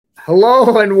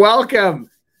Hello and welcome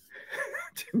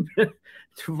to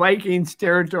Vikings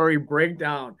Territory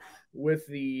Breakdown with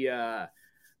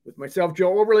with myself,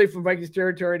 Joe Overley from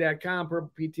VikingsTerritory.com,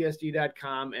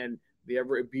 PurplePTSD.com, and the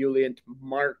ever ebullient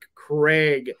Mark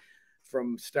Craig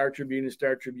from Star Tribune and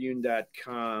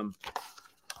StarTribune.com.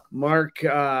 Mark,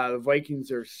 the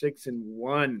Vikings are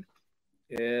 6-1.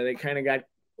 They kind of got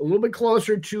a little bit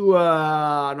closer to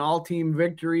an all-team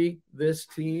victory this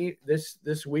week.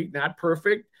 Not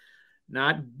perfect,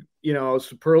 not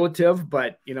superlative,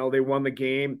 but they won the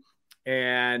game.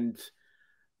 And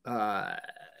I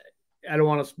don't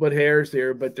want to split hairs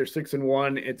here, but they're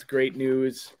 6-1. It's great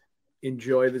news.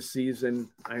 Enjoy the season.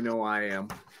 I know I am.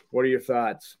 What are your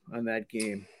thoughts on that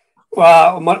game?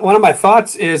 Well, one of my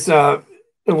thoughts is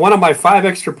one of my 5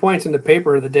 extra points in the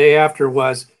paper the day after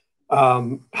was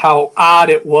how odd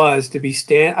it was to be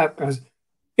I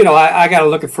got to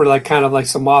look for kind of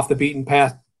some off the beaten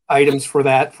path items for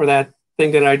that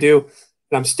thing that I do.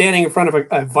 And I'm standing in front of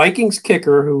a Vikings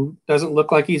kicker who doesn't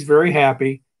look like he's very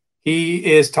happy.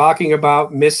 He is talking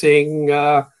about missing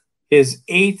his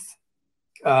 7th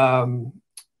and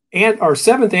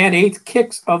 8th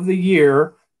kicks of the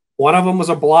year. One of them was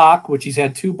a block, which he's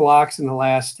had 2 blocks in the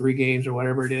last 3 games or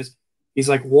whatever it is. He's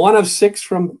like 1 of 6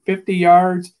 from 50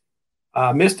 yards.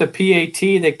 Missed a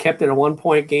PAT that kept it a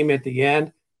 1-point game at the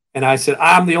end. And I said,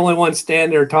 I'm the only one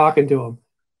standing there talking to him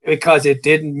because it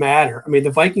didn't matter. I mean, the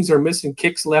Vikings are missing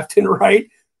kicks left and right.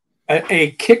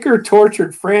 A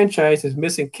kicker-tortured franchise is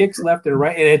missing kicks left and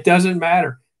right, and it doesn't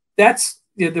matter. That's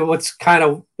what's kind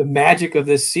of the magic of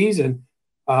this season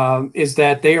is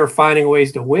that they are finding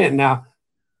ways to win. Now,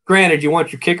 granted, you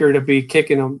want your kicker to be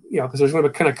kicking them, because there's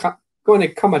going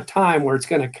to come a time where it's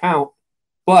going to count.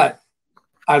 But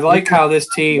I like how this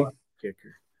team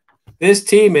is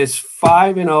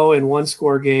 5-0 in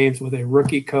 1-score games with a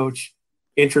rookie coach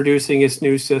introducing his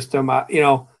new system.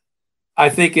 I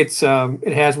think it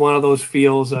has one of those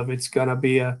feels of it's going to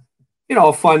be a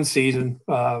fun season,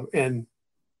 and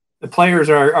the players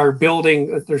are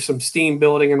building. There's some steam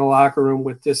building in the locker room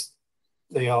with this,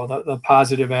 the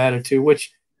positive attitude.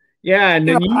 Which, and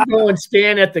then you go and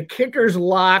stand at the kicker's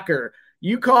locker.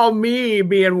 You called me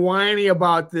being whiny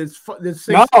about this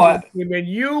team, and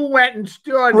you went and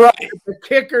stood at the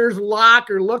kicker's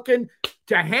locker looking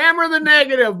to hammer the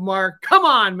negative, Mark. Come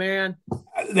on, man.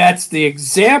 That's the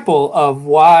example of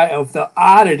the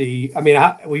oddity. I mean,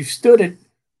 we've stood at,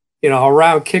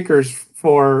 around kickers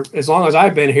for as long as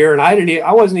I've been here, and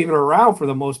I wasn't even around for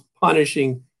the most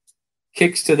punishing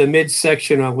kicks to the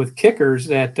midsection with kickers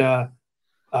that.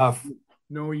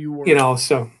 No, you weren't.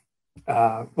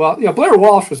 Blair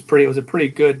Walsh was a pretty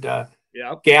good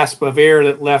gasp of air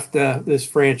that left this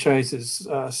franchise's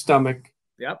stomach.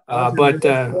 Yep. But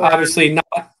obviously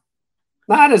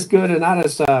not as good and not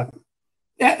as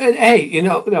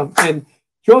and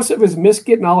Joseph is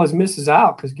getting all his misses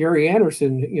out because Gary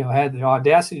Anderson, had the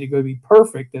audacity to go be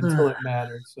perfect until it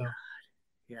mattered. So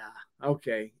yeah.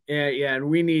 Okay. Yeah, and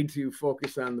we need to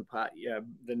focus on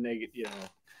the negative,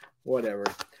 whatever.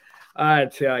 I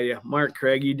tell you, Mark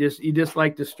Craig, you just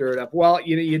like to stir it up. Well,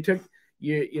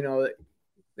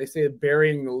 they say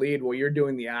burying the lead. Well, you're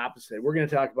doing the opposite. We're going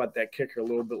to talk about that kicker a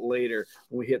little bit later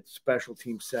when we hit the special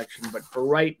team section. But for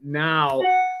right now,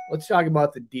 let's talk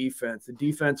about the defense. The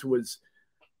defense was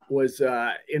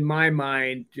in my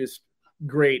mind just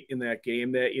great in that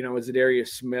game. That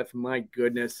Zadarius Smith, my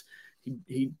goodness,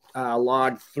 he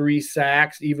logged 3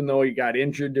 sacks even though he got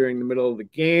injured during the middle of the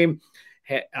game.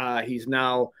 He's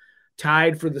now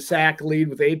tied for the sack lead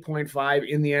with 8.5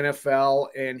 in the NFL,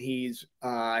 and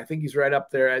I think he's right up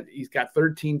there. He's got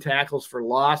 13 tackles for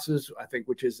losses, I think,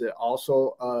 which is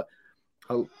also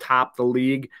top the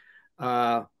league.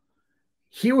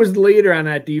 He was the leader on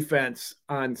that defense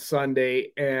on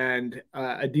Sunday, and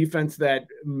a defense that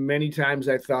many times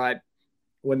I thought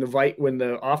when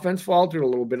the offense faltered a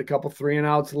little bit, a couple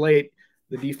 3-and-outs late,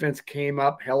 the defense came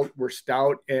up, were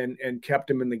stout, and kept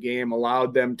them in the game,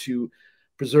 allowed them to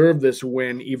preserve this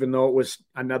win, even though it was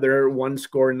another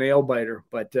 1-score nail biter.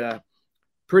 But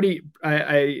quite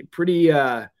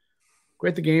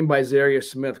the game by Zadarius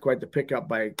Smith, quite the pickup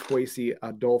by Kwesi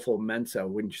Adolfo-Mensah,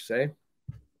 wouldn't you say?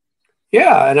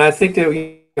 Yeah, and I think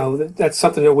that that's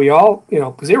something that we all,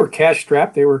 because they were cash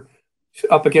strapped, they were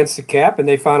up against the cap, and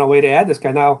they found a way to add this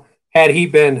guy. Now, had he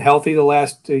been healthy the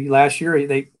last year,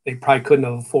 they probably couldn't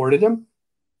have afforded him.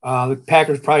 The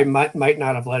Packers probably might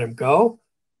not have let him go.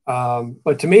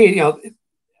 But to me,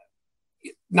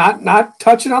 not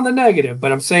touching on the negative,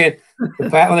 but I'm saying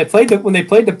when they played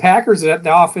the Packers, the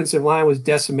offensive line was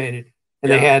decimated,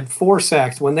 and they had 4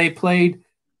 sacks. When they played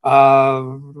Miami,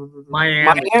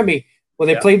 When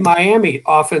they played Miami,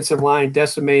 offensive line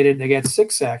decimated. They got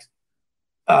 6 sacks.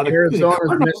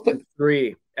 Arizona's missing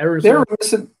 3. They were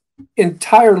missing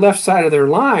entire left side of their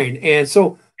line, and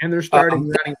so they're starting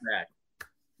running back.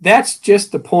 That's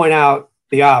just to point out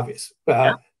the obvious.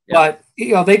 But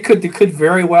they could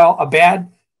very well a bad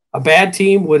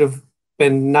team would have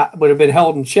been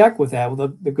held in check with that.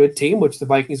 With the good team, which the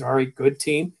Vikings are a good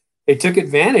team, they took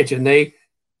advantage and they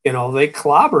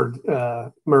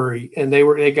clobbered Murray, and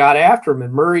they got after him,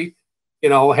 and Murray,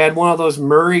 had one of those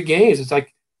Murray games. It's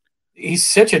like he's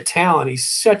such a talent. He's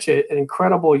such an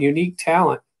incredible, unique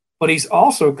talent, but he's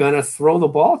also going to throw the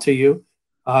ball to you.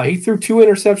 He threw 2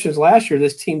 interceptions last year.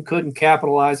 This team couldn't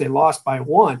capitalize. They lost by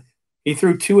 1. He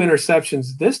threw 2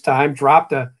 interceptions this time,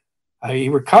 he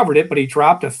recovered it, but he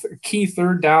dropped a key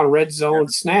third down red zone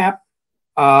snap.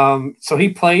 So he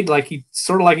played like he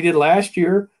did last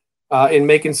year in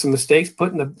making some mistakes,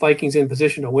 putting the Vikings in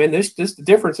position to win. The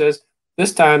difference is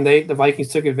this time the Vikings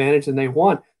took advantage and they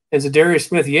won. And Zadarius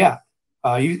Smith,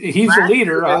 he's a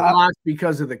leader. They lost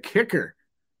because of the kicker.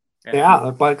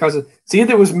 Yeah, because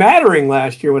it was mattering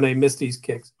last year when they missed these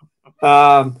kicks.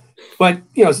 But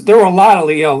there were a lot of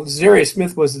Zadarius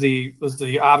Smith was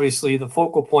the obviously the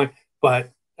focal point,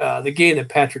 but the game that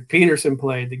Patrick Peterson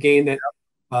played, the game that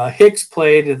Hicks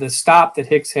played, the stop that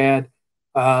Hicks had,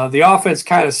 the offense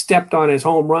kind of stepped on his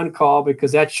home run call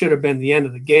because that should have been the end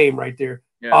of the game right there.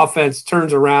 Yeah. Offense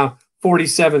turns around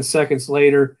 47 seconds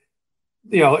later.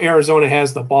 Arizona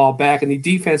has the ball back, and the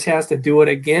defense has to do it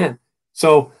again.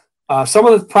 So some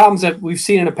of the problems that we've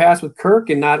seen in the past with Kirk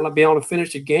and not being able to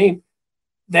finish a game,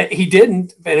 that he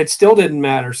didn't, and it still didn't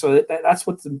matter. So that's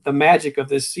what the magic of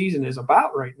this season is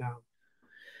about right now.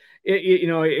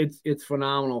 It's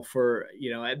phenomenal for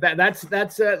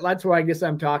that's why I guess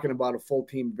I'm talking about a full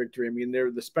team victory. I mean,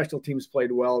 the special teams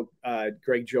played well.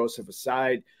 Greg Joseph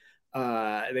aside,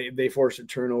 they forced a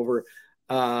turnover,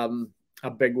 a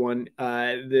big one.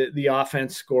 The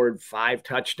offense scored 5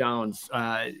 touchdowns,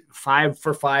 5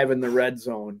 for 5 in the red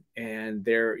zone, and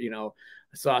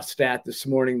I saw a stat this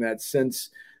morning that since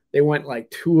they went like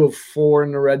 2 of 4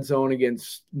 in the red zone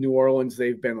against New Orleans,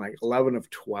 they've been like 11 of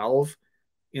 12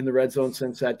 in the red zone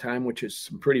since that time, which is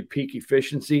some pretty peak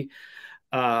efficiency.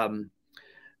 The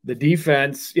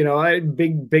defense, a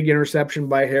big interception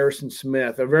by Harrison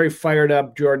Smith, a very fired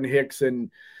up Jordan Hicks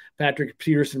and Patrick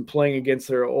Peterson playing against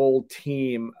their old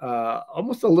team,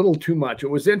 almost a little too much. It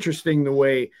was interesting the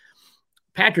way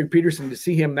Patrick Peterson, to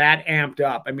see him that amped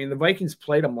up. I mean, the Vikings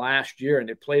played him last year, and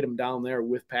they played him down there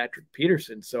with Patrick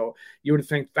Peterson. So you would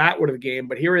think that would have game.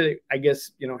 But here, I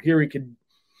guess, here he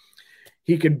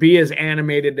could be as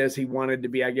animated as he wanted to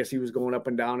be. I guess he was going up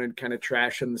and down and kind of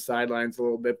trashing the sidelines a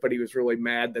little bit, but he was really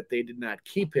mad that they did not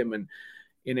keep him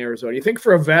in Arizona. You think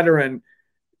for a veteran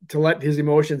to let his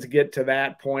emotions get to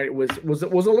that point, it was a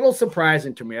little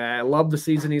surprising to me. I love the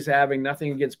season he's having.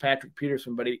 Nothing against Patrick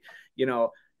Peterson, but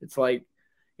it's like,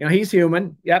 he's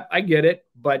human. Yep, I get it.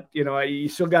 But, you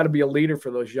still got to be a leader for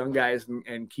those young guys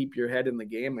and keep your head in the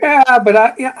game. Yeah, but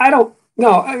I don't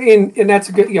know. I mean, and that's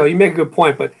a good, you make a good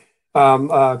point. But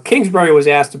Kingsbury was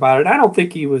asked about it. I don't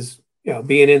think he was,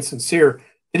 being insincere.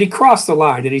 Did he cross the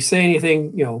line? Did he say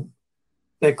anything,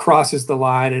 that crosses the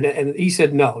line? And he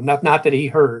said no, not that he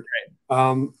heard.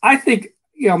 Right. I think,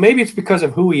 maybe it's because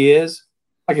of who he is.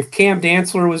 Like if Cam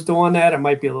Dantzler was doing that, it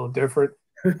might be a little different.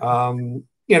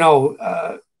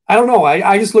 I don't know.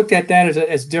 I just looked at that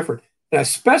as different, and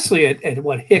especially at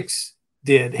what Hicks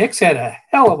did. Hicks had a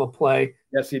hell of a play.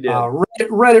 Yes, he did.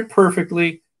 Read it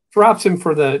perfectly. Drops him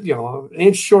for the an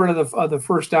inch short of the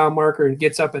first down marker and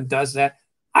gets up and does that.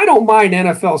 I don't mind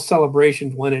NFL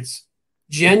celebrations when it's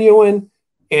genuine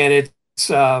and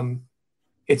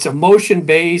it's emotion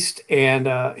based and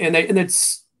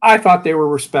it's. I thought they were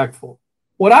respectful.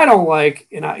 What I don't like,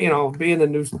 and being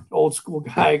the old school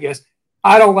guy, I guess.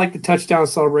 I don't like the touchdown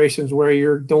celebrations where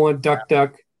you're doing duck,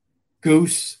 duck,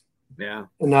 goose. Yeah.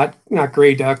 And not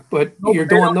gray duck, but you're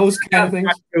doing those kind of things.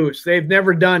 Duck, goose. They've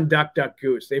never done duck, duck,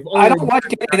 goose. I don't like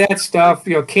any of that stuff.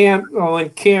 When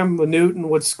Cam Newton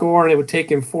would score and it would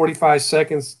take him 45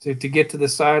 seconds to get to the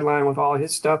sideline with all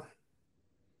his stuff.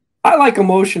 I like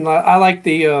emotion. I like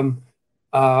the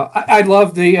I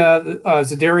love the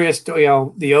Zadarius,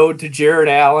 the ode to Jared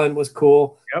Allen was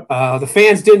cool. Yep. The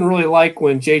fans didn't really like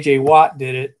when J.J. Watt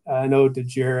did it, an ode to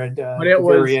Jared but at the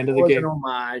very end of the game. An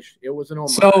homage. It was an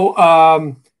homage. So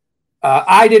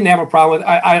I didn't have a problem with it.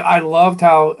 I loved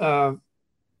how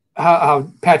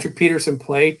Patrick Peterson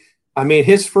played. I mean,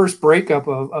 his first breakup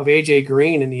of A.J.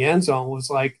 Green in the end zone was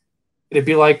like, it'd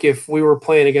be like if we were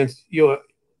playing against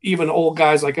even old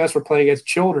guys like us were playing against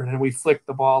children and we flicked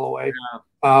the ball away.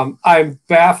 I'm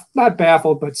not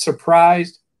baffled, but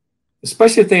surprised,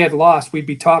 especially if they had lost. We'd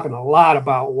be talking a lot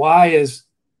about why is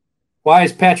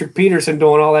Patrick Peterson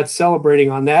doing all that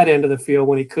celebrating on that end of the field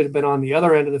when he could have been on the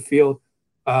other end of the field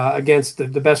against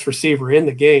the best receiver in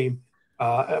the game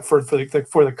for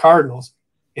the Cardinals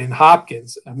in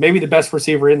Hopkins, maybe the best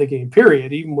receiver in the game,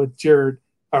 period, even with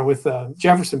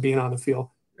Jefferson being on the field.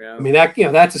 Yeah. I mean,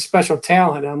 that's a special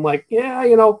talent. And I'm like, yeah,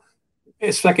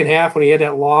 second half when he had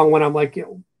that long one, I'm like,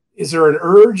 is there an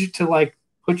urge to like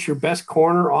put your best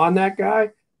corner on that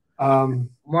guy?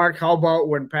 Mark, how about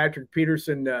when Patrick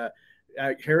Peterson,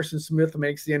 Harrison Smith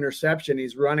makes the interception,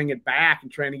 he's running it back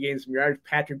and trying to gain some yards.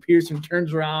 Patrick Peterson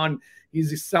turns around,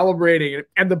 he's celebrating,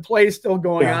 and the play's still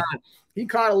going on. He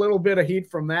caught a little bit of heat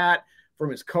from that,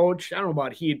 from his coach. I don't know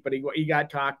about heat, but he got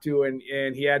talked to, and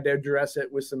he had to address it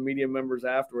with some media members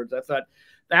afterwards. I thought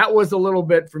that was a little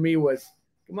bit for me was,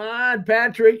 come on,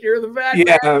 Patrick, you're the vet.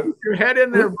 Yeah. Put your head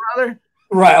in there, brother.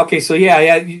 Right. Okay. So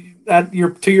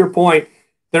to your point,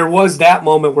 there was that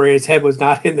moment where his head was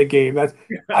not in the game. I'd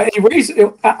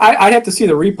have to see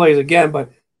the replays again,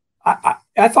 but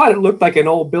I thought it looked like an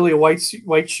old Billy White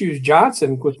Shoes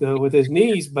Johnson with his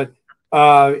knees, but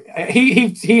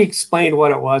he explained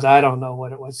what it was. I don't know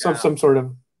what it was. Some sort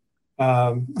of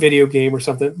video game or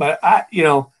something. But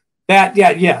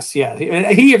yes. He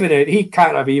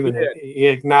kind of he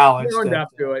acknowledged. He owned up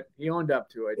to it. He owned up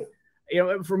to it.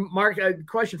 From Mark, a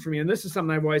question for me, and this is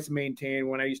something I've always maintained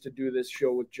when I used to do this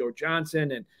show with Joe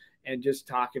Johnson and just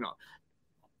talking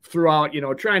throughout,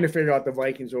 trying to figure out the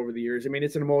Vikings over the years. I mean,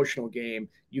 it's an emotional game.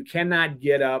 You cannot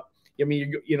get up. I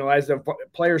mean, as the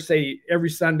players say, every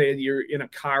Sunday you're in a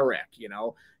car wreck,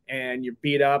 and you're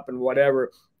beat up and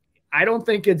whatever. I don't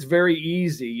think it's very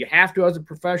easy. You have to, as a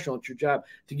professional, it's your job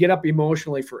to get up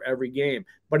emotionally for every game.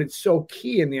 But it's so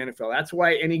key in the NFL. That's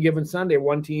why any given Sunday,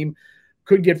 one team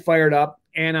could get fired up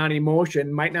and on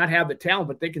emotion, might not have the talent,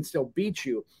 but they can still beat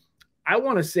you. I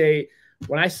want to say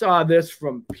when I saw this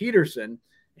from Peterson,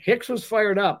 Hicks was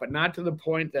fired up, but not to the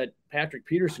point that Patrick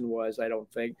Peterson was, I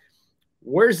don't think.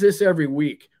 Where's this every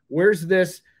week? Where's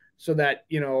this so that,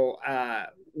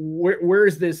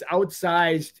 where's this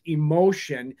outsized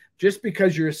emotion just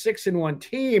because you're a 6-1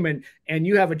 team and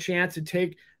you have a chance to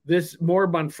take this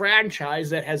moribund franchise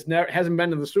that hasn't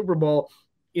been to the Super Bowl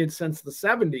since the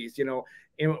 70s,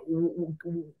 and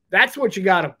that's what you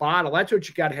got to bottle. That's what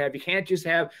you got to have. You can't just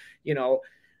have,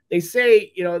 they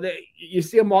say, you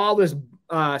see them all this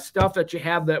stuff that you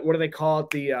have that, what do they call it?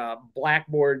 The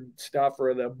blackboard stuff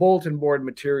or the bulletin board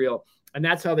material. And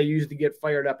that's how they usually get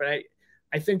fired up. And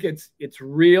I think it's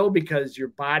real because your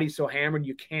body's so hammered.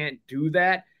 You can't do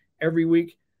that every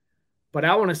week, but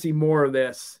I want to see more of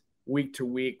this week to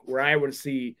week where I would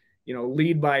see,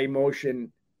 lead by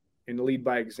emotion and lead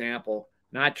by example,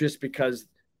 not just because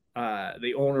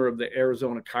the owner of the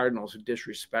Arizona Cardinals who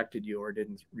disrespected you or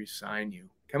didn't re-sign you.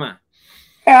 Come on.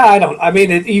 Yeah,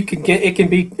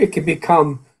 it can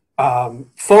become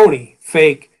phony,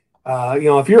 fake.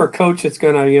 If you're a coach that's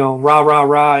gonna,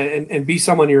 rah and be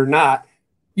someone you're not,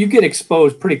 you get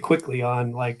exposed pretty quickly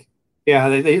on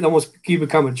they almost you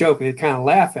become a joke. They kind of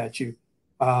laugh at you.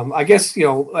 I guess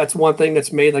that's one thing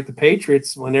that's made the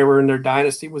Patriots when they were in their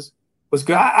dynasty was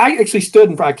good. I actually stood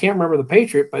in front. I can't remember the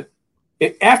Patriot, but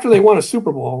after they won a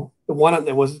Super Bowl, the one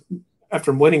that was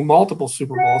after winning multiple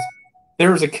Super Bowls,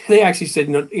 they actually said,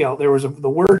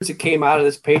 the words that came out of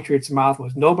this Patriots mouth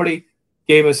was nobody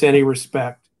gave us any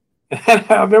respect. And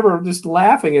I remember just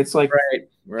laughing. It's like,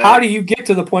 right. How do you get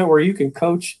to the point where you can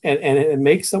coach and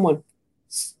make someone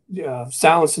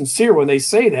sound sincere when they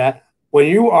say that when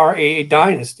you are a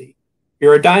dynasty?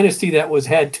 You're a dynasty that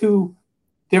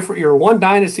you're one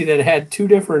dynasty that had two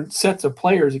different sets of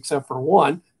players except for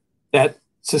one that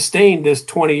sustained this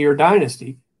 20-year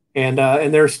dynasty, and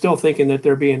they're still thinking that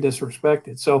they're being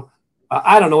disrespected. So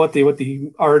I don't know what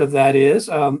the art of that is.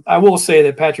 I will say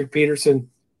that Patrick Peterson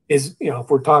is, if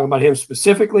we're talking about him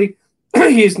specifically,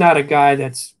 he's not a guy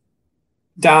that's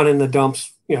down in the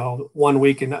dumps, 1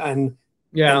 week and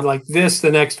like this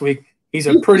the next week. He's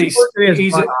a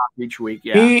each week.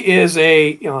 Yeah. He is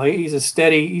he's a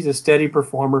steady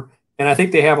performer. And I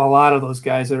think they have a lot of those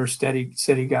guys that are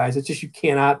steady guys. It's just, you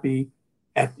cannot be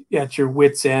at your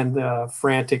wits end,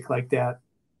 frantic like that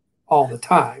all the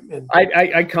time. And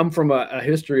I come from a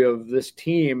history of this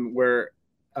team where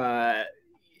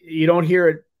you don't hear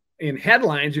it in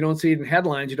headlines. You don't see it in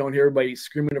headlines. You don't hear everybody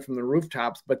screaming it from the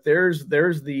rooftops, but there's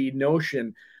the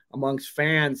notion amongst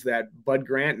fans that Bud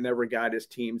Grant never got his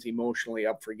teams emotionally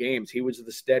up for games. He was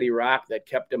the steady rock that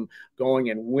kept him going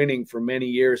and winning for many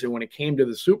years. And when it came to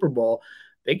the Super Bowl,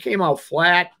 they came out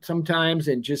flat sometimes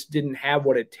and just didn't have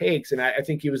what it takes. And I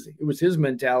think it was his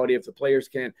mentality. If the players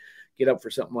can't get up for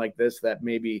something like this, that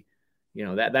maybe,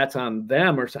 that's on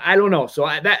them or so. I don't know. So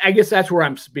I guess that's where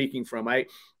I'm speaking from.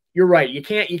 You're right. You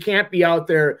can't be out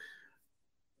there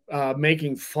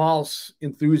making false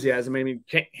enthusiasm. I mean,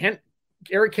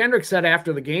 Eric Kendrick said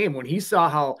after the game, when he saw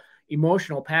how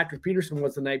emotional Patrick Peterson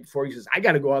was the night before, he says, I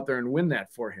got to go out there and win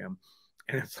that for him.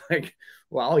 And it's like,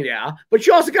 well, yeah, but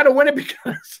you also got to win it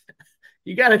because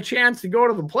you got a chance to go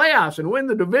to the playoffs and win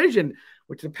the division,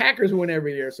 which the Packers win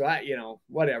every year. So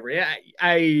whatever. Yeah,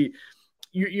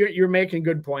 you're making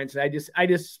good points. I guess I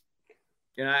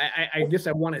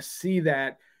want to see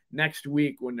that next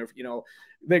week when they're,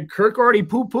 then Kirk already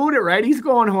poo-pooed it, right? He's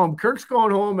going home. Kirk's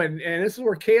going home, and this is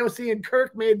where KOC and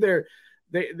Kirk made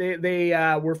they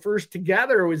were first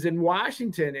together. It was in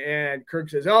Washington, and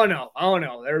Kirk says, "Oh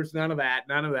no, there's none of that."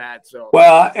 So,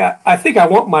 well, I think I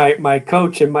want my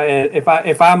coach and if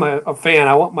I'm a fan,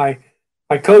 I want my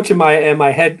coach and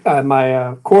my head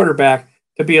my quarterback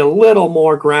to be a little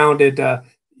more grounded.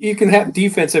 You can have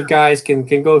defensive guys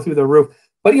can go through the roof.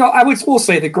 But, I will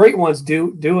say the great ones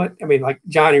do it. I mean, like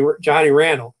Johnny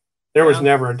Randall, there was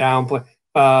never a down play.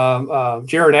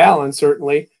 Jared Allen,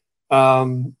 certainly,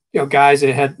 guys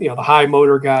that had, the high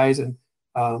motor guys.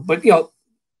 But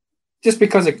just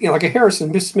because, like a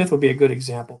Harrison Smith would be a good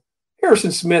example.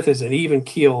 Harrison Smith is an even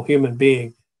keel human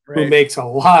being who makes a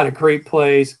lot of great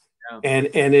plays and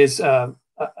is an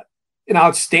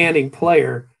outstanding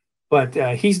player. But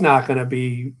he's not going to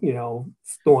be,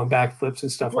 throwing backflips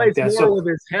and stuff like that. More with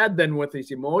his head than with his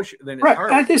emotion, than his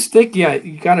heart. I just think,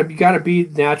 you got to be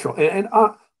natural. And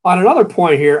on another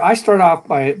point here, I start off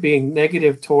by being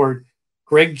negative toward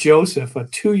Greg Joseph, a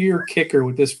 2-year kicker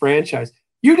with this franchise.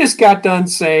 You just got done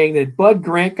saying that Bud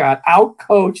Grant got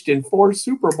out-coached in 4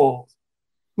 Super Bowls.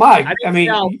 I made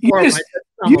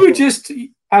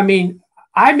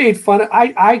fun of.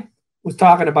 I was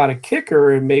talking about a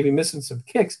kicker and maybe missing some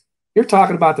kicks. You're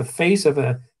talking about the face of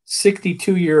a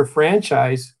 62-year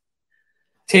franchise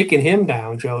taking him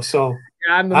down, Joe. So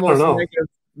I'm the most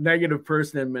negative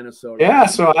person in Minnesota. Yeah,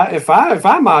 so if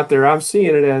I'm out there, I'm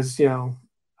seeing it as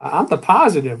I'm the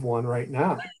positive one right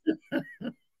now.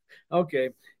 Okay,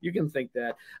 you can think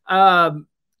that.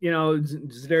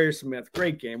 Zadarius Smith,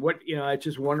 great game. It's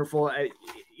just wonderful.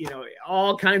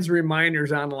 All kinds of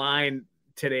reminders online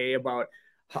today about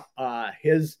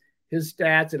his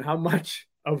stats and how much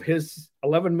of his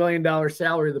 $11 million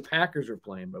salary the Packers are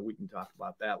playing, but we can talk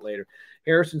about that later.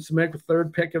 Harrison Smith, the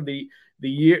 3rd pick of the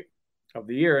year,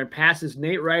 and passes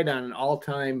Nate Wright on an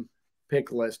all-time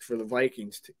pick list for the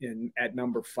Vikings at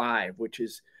number 5, which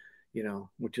is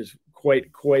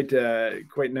quite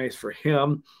nice for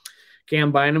him.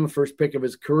 Cam Bynum, first pick of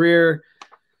his career.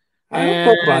 I don't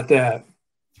know about that.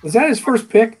 Was that his first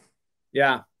pick?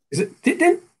 Yeah.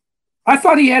 I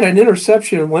thought he had an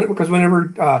interception because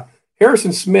whenever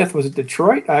Harrison Smith was at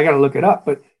Detroit, I got to look it up,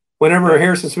 but whenever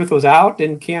Harrison Smith was out,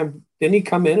 didn't he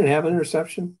come in and have an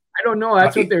interception? I don't know.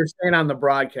 That's what they were saying on the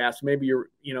broadcast. Maybe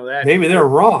maybe they're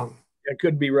wrong. It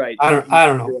could be right. I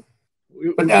don't know.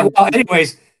 But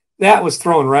anyways, that was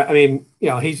thrown right. I mean,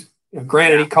 he's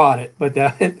granted he caught it, but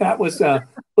that was a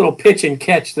little pitch and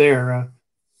catch there.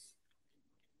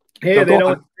 Hey, they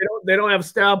don't have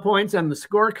style points on the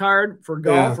scorecard for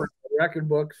golf or the record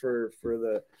book for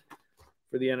the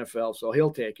NFL, so he'll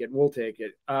take it. We'll take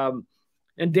it. And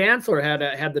Dantzler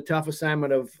had the tough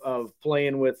assignment of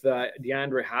playing with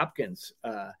DeAndre Hopkins.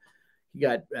 He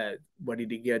got what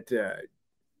did he get?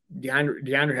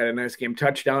 DeAndre had a nice game,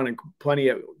 touchdown and plenty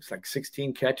of like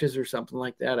 16 catches or something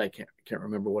like that. I can't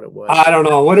remember what it was. I don't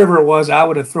know. Whatever it was, I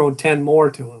would have thrown 10 more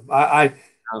to him. I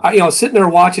sitting there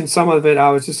watching some of it,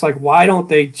 I was just like, why don't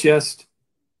they just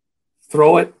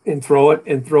throw it and throw it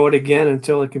and throw it again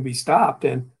until it can be stopped?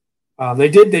 And they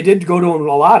did go to him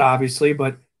a lot, obviously,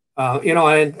 but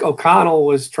and O'Connell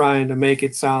was trying to make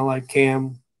it sound like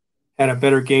Cam had a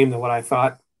better game than what I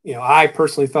thought. I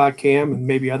personally thought Cam, and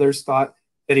maybe others thought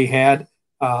that he had.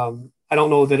 I don't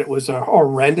know that it was a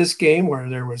horrendous game where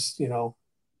there was, a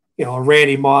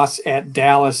Randy Moss at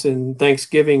Dallas and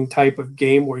Thanksgiving type of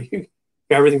game where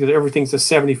everything's a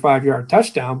 75-yard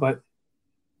touchdown. But,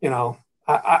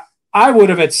 I would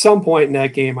have at some point in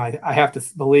that game, I have to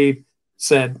believe,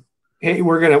 said, hey,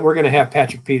 we're gonna have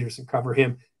Patrick Peterson cover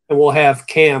him, and we'll have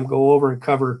Cam go over and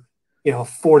cover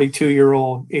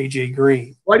 42-year-old AJ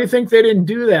Green. Why do you think they didn't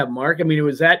do that, Mark? I mean,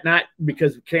 was that not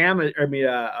because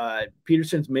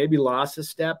Peterson's maybe lost a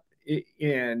step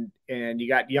and you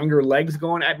got younger legs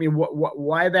going? I mean,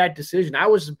 why that decision? I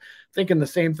was thinking the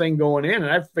same thing going in,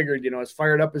 and I figured, as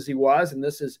fired up as he was, and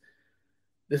this is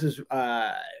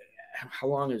how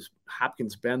long has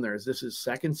Hopkins been there? Is this his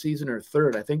second season or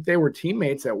third? I think they were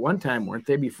teammates at one time, weren't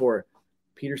they, before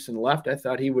Peterson left? I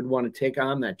thought he would want to take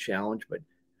on that challenge, but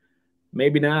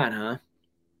maybe not, huh?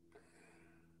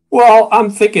 Well, I'm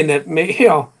thinking that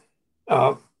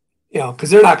because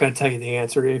they're not going to tell you the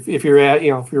answer if you're at,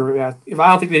 if I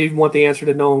don't think they even want the answer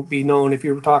to be known if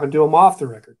you're talking to them off the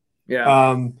record.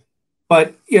 Yeah.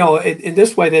 But in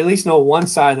this way, they at least know one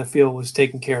side of the field was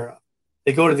taken care of.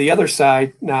 They go to the other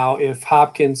side now. If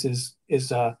Hopkins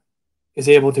is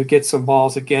able to get some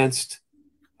balls against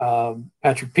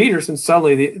Patrick Peterson,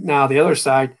 suddenly now the other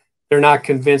side, they're not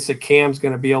convinced that Cam's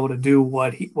going to be able to do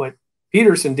what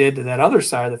Peterson did to that other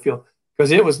side of the field,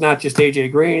 because it was not just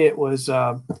AJ Green. It was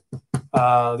the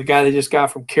guy they just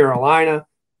got from Carolina,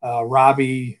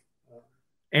 Robbie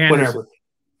Anderson.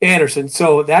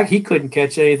 So that he couldn't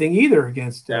catch anything either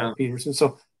against Peterson.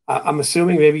 So I'm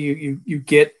assuming maybe you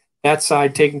get that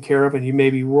side taken care of, and you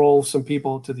maybe roll some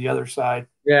people to the other side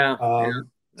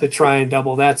to try and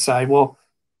double that side. Well,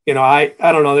 I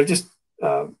don't know. They're just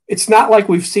it's not like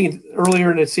we've seen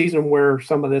earlier in the season where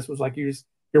some of this was like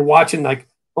you're watching like,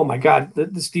 oh my God,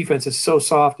 this defense is so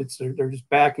soft. They're just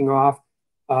backing off.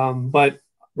 But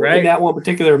in that one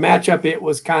particular matchup, it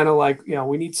was kind of like,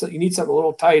 you need something a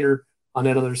little tighter on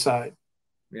that other side.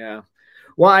 Yeah.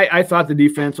 Well, I thought the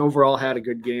defense overall had a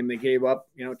good game. They gave up,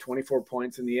 24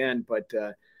 points in the end, but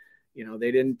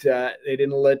they didn't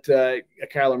let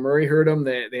Kyler Murray hurt them.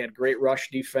 They had great rush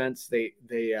defense. They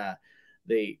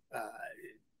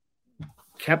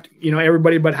kept,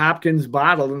 everybody but Hopkins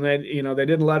bottled, and then, they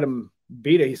didn't let him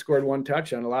beat it. He scored one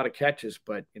touchdown, a lot of catches,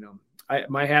 but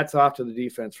my hat's off to the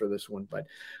defense for this one. But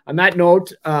on that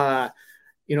note,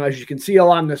 as you can see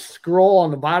on the scroll on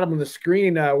the bottom of the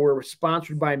screen, we're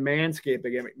sponsored by Manscaped.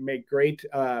 They make great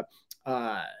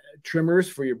trimmers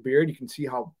for your beard. You can see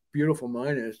how beautiful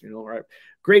mine is, right?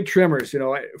 Great trimmers,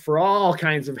 for all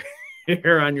kinds of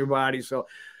hair on your body. So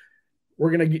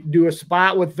we're going to do a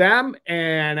spot with them.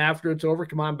 And after it's over,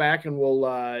 come on back and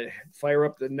we'll fire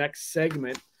up the next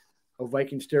segment of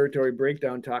Vikings Territory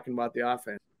Breakdown, talking about the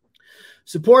offense.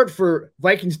 Support for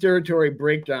Vikings Territory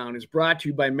Breakdown is brought to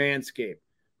you by Manscaped,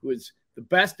 who is the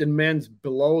best in men's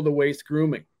below-the-waist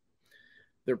grooming.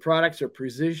 Their products are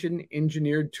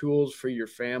precision-engineered tools for your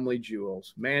family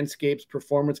jewels. Manscaped's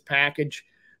Performance Package,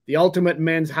 the ultimate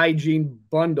men's hygiene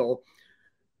bundle.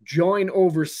 Join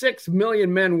over 6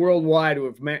 million men worldwide who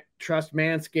have trust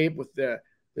Manscaped with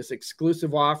this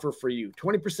exclusive offer for you.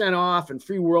 20% off and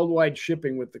free worldwide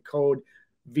shipping with the code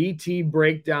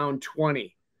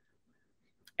VTBreakdown20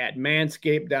 at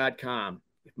manscaped.com.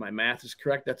 If my math is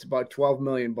correct, that's about 12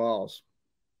 million balls.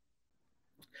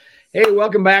 Hey,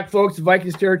 welcome back, folks, to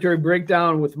Vikings Territory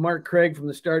Breakdown with Mark Craig from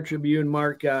the Star Tribune.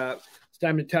 Mark, it's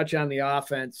time to touch on the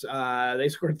offense. They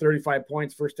scored 35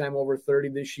 points, first time over 30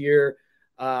 this year,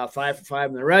 5 for 5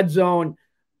 in the red zone.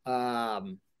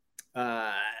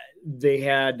 They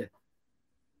had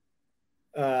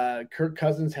Kirk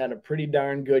Cousins had a pretty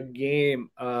darn good game.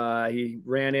 He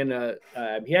ran in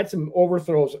he had some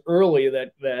overthrows early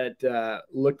that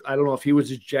looked, I don't know if he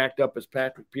was as jacked up as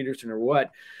Patrick Peterson or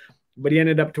what, but he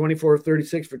ended up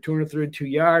 24-36 for 232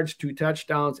 yards, 2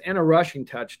 touchdowns, and a rushing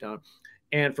touchdown.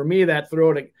 And for me, that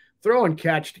throw and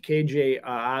catch to KJ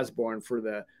Osborne for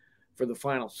the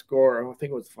final score. I don't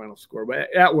think it was the final score, but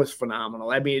that was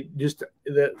phenomenal. I mean, just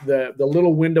the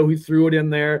little window he threw it in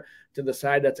there to the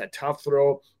side, that's a tough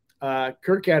throw.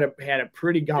 Kirk had a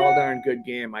pretty darn good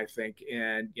game, I think.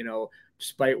 And,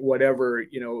 despite whatever,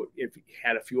 if he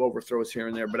had a few overthrows here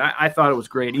and there, but I thought it was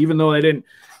great. Even though they didn't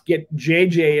get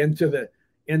JJ into the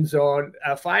end zone,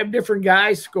 5 different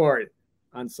guys scored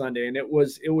on Sunday. And it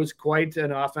was quite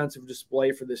an offensive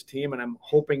display for this team. And I'm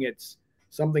hoping it's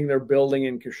something they're building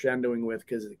and crescendoing with,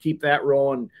 because to keep that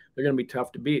rolling, they're going to be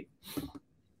tough to beat.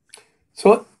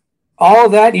 So all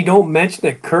of that, you don't mention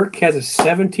that Kirk has a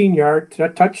 17-yard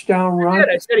touchdown run.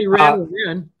 I said he ran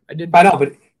in. I know,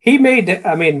 but he made –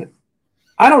 I mean,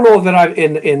 I don't know that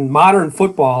in modern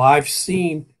football I've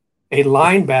seen a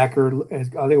linebacker, I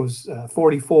think it was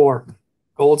 44,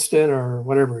 Goldston or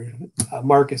whatever,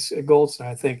 Marcus Goldston,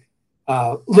 I think,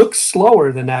 look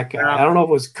slower than that guy. Yeah. I don't know if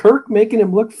it was Kirk making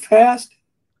him look fast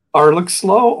or look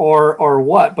slow or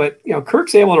what, but,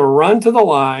 Kirk's able to run to the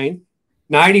line.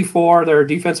 94, their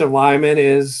defensive lineman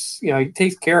is, he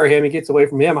takes care of him. He gets away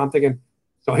from him. I'm thinking,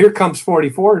 so here comes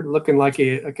 44 looking like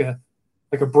a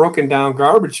broken down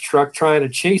garbage truck trying to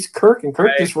chase Kirk, and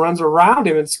Kirk just runs around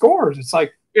him and scores. It's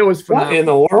like, it was phenomenal. What in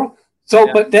the world? So,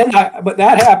 yeah. But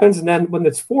that happens. And then when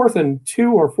it's 4th and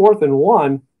 2 or 4th and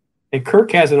 1 and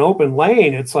Kirk has an open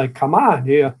lane, it's like, come on,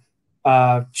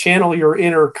 channel your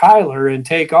inner Kyler and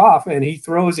take off, and he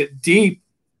throws it deep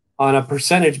on a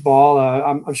percentage ball.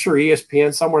 I'm sure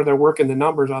ESPN, somewhere they're working the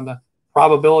numbers on the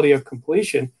probability of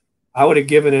completion. I would have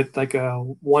given it like a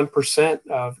 1%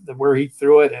 of where he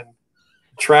threw it and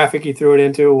traffic he threw it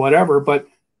into, whatever. But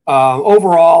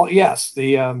overall, yes,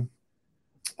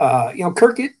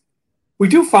 Kirk. We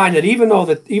do find that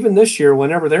even this year,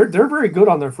 whenever they're very good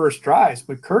on their first drives,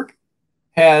 but Kirk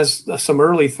has some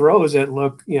early throws that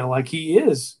look, like he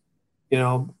is,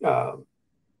 having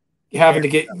to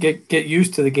get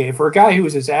used to the game. For a guy who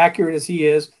is as accurate as he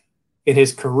is in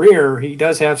his career, he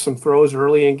does have some throws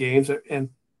early in games and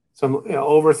some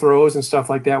overthrows and stuff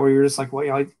like that, where you're just like,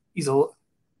 well, he's a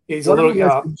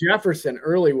little Jefferson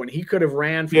early when he could have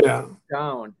ran from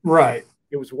down. Right.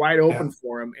 It was wide open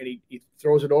for him, and he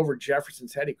throws it over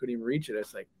Jefferson's head. He couldn't even reach it.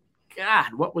 It's like,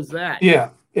 God, what was that? Yeah.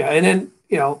 And then,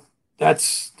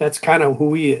 that's kind of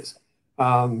who he is.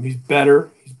 He's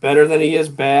better. He's better than he is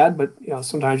bad, but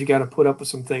sometimes you got to put up with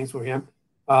some things for him.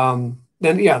 Then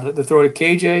the throw to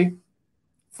KJ,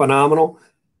 phenomenal.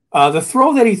 The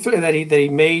throw that he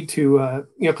made to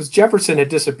because Jefferson had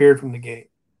disappeared from the game,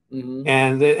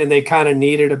 and they kind of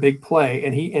needed a big play,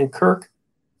 and Kirk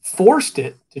forced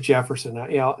it to Jefferson,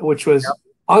 which was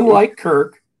unlike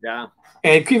Kirk. Yeah,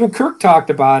 and even Kirk talked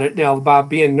about it, about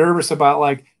being nervous about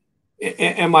like,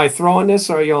 am I throwing this,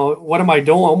 or what am I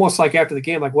doing? Almost like after the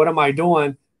game, like, what am I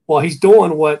doing? Well, he's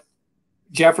doing what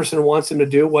Jefferson wants him to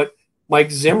do. What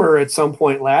Mike Zimmer at some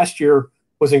point last year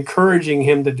was encouraging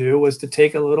him to do, was to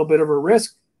take a little bit of a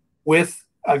risk with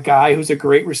a guy who's a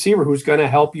great receiver who's going to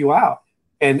help you out.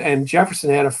 And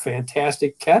Jefferson had a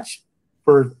fantastic catch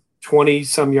for 20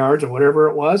 some yards or whatever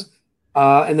it was,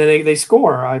 and then they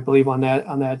score, I believe, on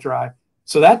that drive.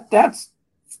 So that's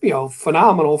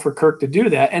phenomenal for Kirk to do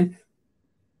that. And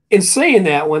in saying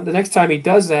that, when the next time he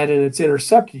does that and it's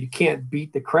intercepted, you can't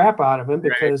beat the crap out of him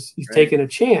because he's taking a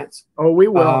chance. Oh, we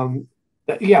will.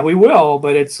 We will.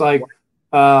 But it's like,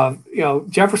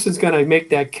 Jefferson's going to make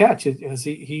that catch.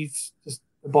 He's just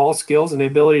the ball skills and the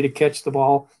ability to catch the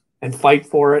ball and fight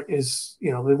for it is,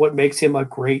 what makes him a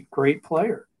great, great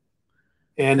player.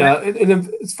 And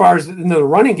then as far as the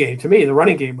running game, to me, the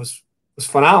running game was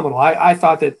phenomenal. I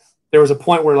thought that there was a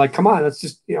point where, like, come on, let's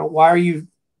just, why are you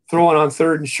throwing on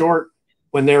third and short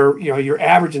when you're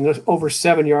averaging over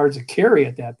 7 yards a carry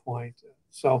at that point.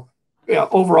 So,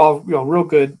 overall, real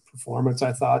good performance.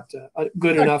 I thought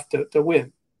good enough to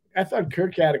win. I thought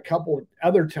Kirk had a couple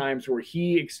other times where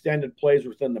he extended plays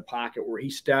within the pocket, where he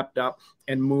stepped up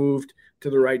and moved to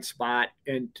the right spot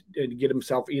and get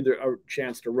himself either a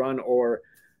chance to run or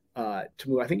to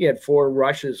move. I think he had 4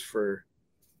 rushes for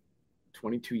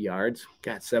 22 yards,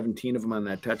 got 17 of them on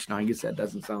that touchdown. I guess that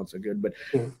doesn't sound so good, but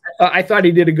I thought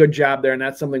he did a good job there, and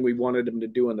that's something we wanted him to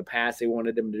do in the past. They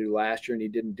wanted him to do last year, and he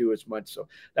didn't do as much, so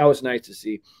that was nice to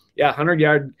see.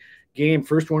 100-yard game,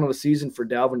 first one of the season for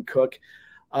Dalvin Cook.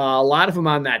 A lot of them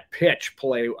on that pitch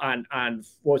play on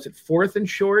what was it, 4th and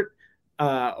short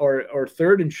or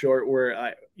 3rd and short,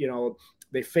 where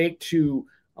they faked to,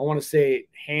 I want to say,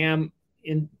 Ham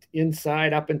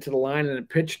inside up into the line and then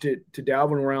pitched it to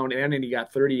Dalvin around end, and he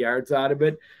got 30 yards out of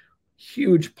it.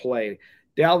 Huge play.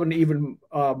 Dalvin, even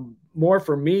more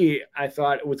for me, I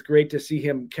thought it was great to see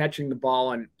him catching the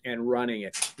ball and running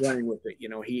with it.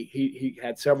 He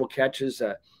had several catches.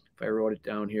 If I wrote it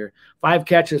down here, 5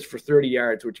 catches for 30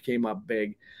 yards, which came up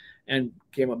big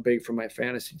for my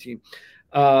fantasy team.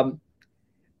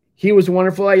 He was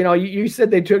wonderful. You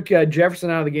said they took Jefferson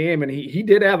out of the game, and he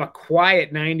did have a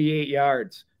quiet 98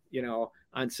 yards,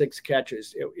 on 6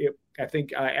 catches. I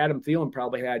think Adam Thielen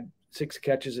probably had 6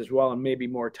 catches as well and maybe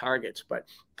more targets, but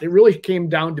it really came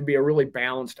down to be a really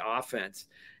balanced offense.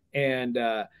 And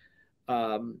I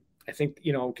think,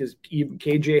 because even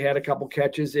KJ had a couple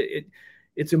catches,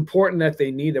 it's important that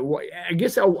they need it. I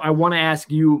guess I want to ask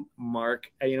you,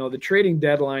 Mark, the trading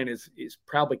deadline is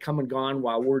probably come and gone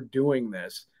while we're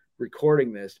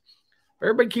recording this.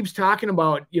 Everybody keeps talking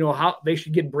about, how they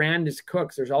should get Brandon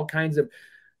Cooks. There's all kinds of,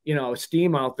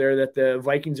 steam out there that the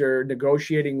Vikings are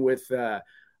negotiating with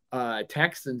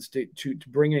Texans to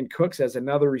bring in Cooks as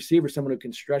another receiver, someone who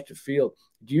can stretch the field.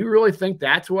 Do you really think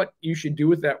that's what you should do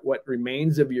with what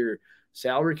remains of your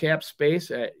salary cap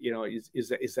space?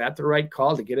 Is that the right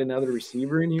call to get another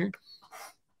receiver in here?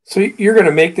 So you're going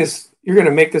to make this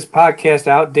podcast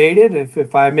outdated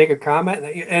if I make a comment,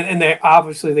 and they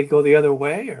obviously they go the other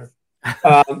way, or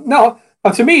no?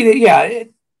 To me,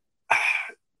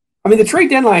 the trade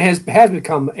deadline has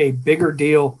become a bigger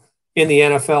deal in the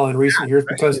NFL in recent years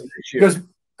because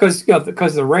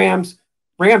the Rams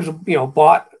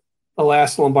bought the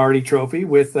last Lombardi Trophy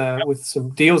with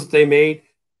some deals that they made.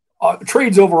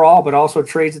 trades overall, but also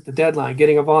trades at the deadline,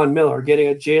 getting a Von Miller, getting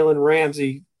a Jalen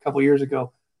Ramsey a couple years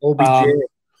ago. OBJ.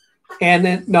 And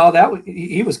then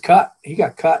he was cut. He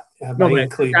got cut by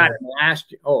Cleveland.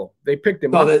 Last year. Oh, they picked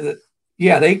him up. The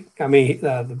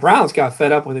Browns got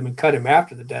fed up with him and cut him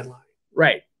after the deadline.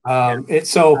 Right. And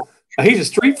so he's a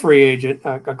street free agent,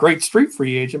 a great street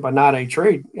free agent, but not a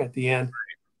trade at the end.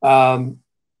 So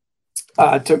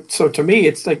to me,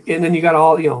 it's like, and then you got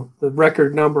all, the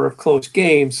record number of close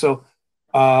games. So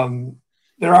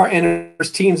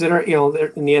there's teams that are, they're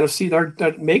in the NFC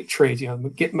that make trades.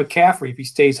 Get McCaffrey, if he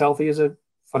stays healthy, is a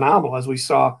phenomenal, as we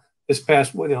saw this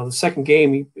past, the second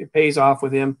game, it pays off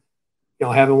with him,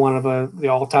 having one of the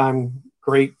all-time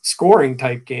great scoring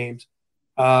type games.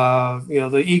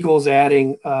 The Eagles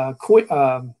adding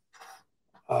Quinn,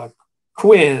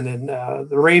 and the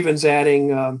Ravens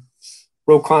adding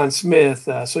Roquan Smith.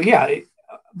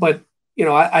 But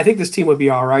I think this team would be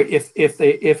all right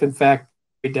if in fact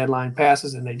the deadline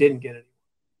passes and they didn't get it.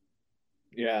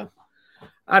 Yeah,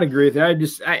 I'd agree with that.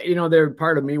 There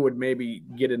part of me would maybe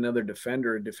get another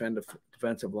defender and defend a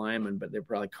defensive lineman, but they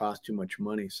probably cost too much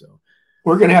money. So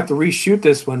we're going to have to reshoot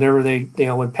this whenever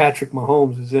when Patrick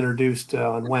Mahomes is introduced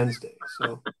on Wednesday.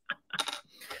 So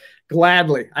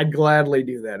I'd gladly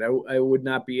do that. I would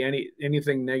not be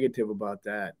anything negative about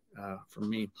that for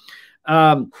me.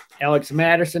 Alexander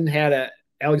Madison had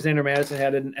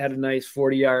a nice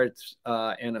 40 yards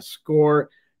and a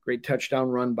score. Great touchdown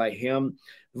run by him.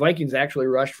 The Vikings actually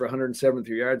rushed for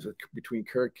 173 yards between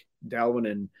Kirk,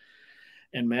 Dalvin,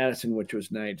 and Madison, which was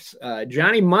nice.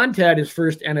 Johnny Munt had his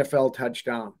first NFL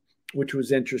touchdown, which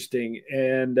was interesting.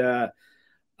 And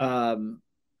I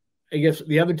guess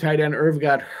the other tight end, Irv,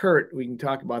 got hurt. We can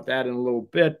talk about that in a little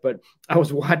bit. But I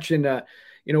was watching, I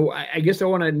guess I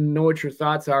want to know what your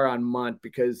thoughts are on Munt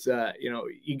because,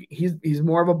 he's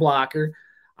more of a blocker,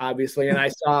 obviously. And I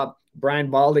saw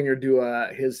Brian Baldinger do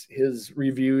his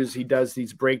reviews. He does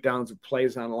these breakdowns of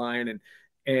plays online,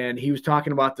 and he was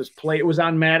talking about this play. It was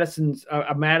on Madison's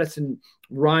a Madison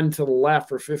run to the left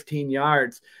for 15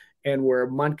 yards, and where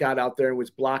Munt got out there and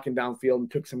was blocking downfield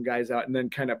and took some guys out, and then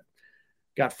kind of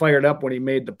got fired up when he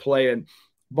made the play. And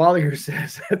Baldinger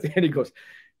says at the end, he goes,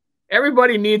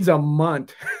 "Everybody needs a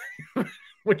Munt,"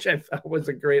 which I thought was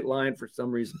a great line for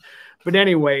some reason. But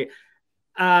anyway,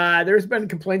 there's been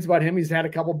complaints about him. He's had a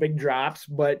couple big drops,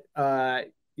 but gotta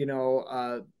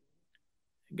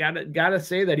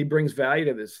say that he brings value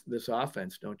to this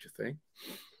offense, don't you think?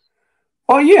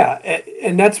 Oh yeah,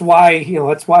 and that's why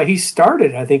he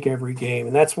started, I think, every game,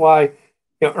 and that's why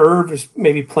Irv is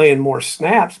maybe playing more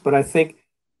snaps. But I think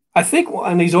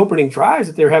on these opening drives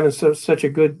that they're having such a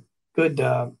good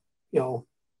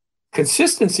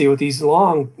consistency with these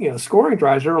long scoring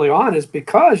drives early on is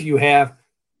because you have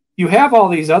all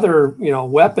these other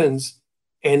weapons,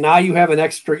 and now you have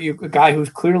a guy who's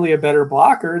clearly a better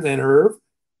blocker than Irv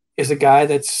is a guy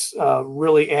that's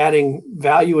really adding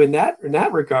value in that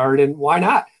regard. And why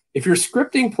not? If you're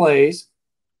scripting plays,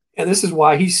 and this is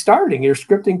why he's starting, you're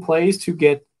scripting plays to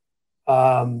get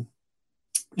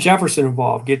Jefferson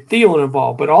involved, get Thielen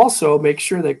involved, but also make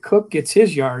sure that Cook gets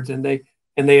his yards, and they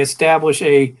establish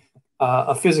a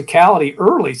physicality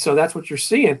early. So that's what you're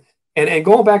seeing. And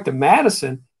going back to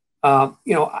Madison, I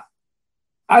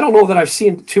don't know that I've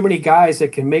seen too many guys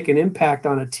that can make an impact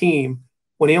on a team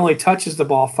when he only touches the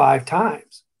ball 5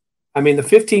 times. I mean, the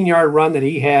 15-yard run that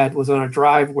he had was on a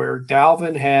drive where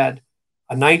Dalvin had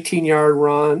a 19-yard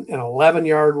run, an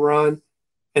 11-yard run,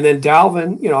 and then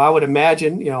Dalvin, I would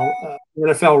imagine,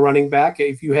 NFL running back,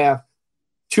 if you have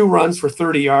 2 runs for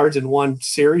 30 yards in one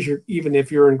series, even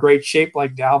if you're in great shape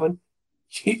like Dalvin,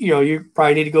 you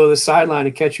probably need to go to the sideline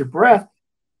and catch your breath.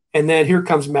 And then here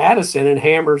comes Madison and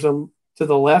hammers him to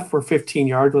the left for 15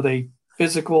 yards with a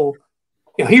physical.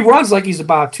 He runs like he's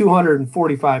about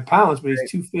 245 pounds, but he's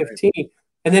 215.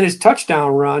 And then his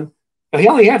touchdown run, he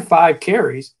only had 5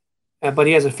 carries, but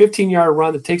he has a 15-yard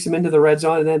run that takes him into the red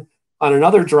zone. And then on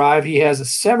another drive, he has a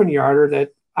 7-yarder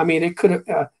that, it could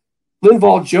have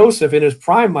Linval Joseph in his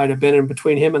prime might have been in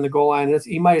between him and the goal line.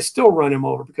 He might have still run him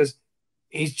over because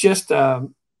he's just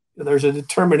there's a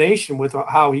determination with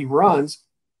how he runs.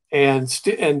 And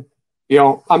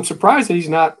I'm surprised that he's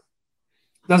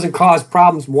doesn't cause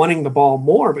problems wanting the ball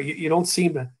more, but you don't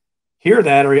seem to hear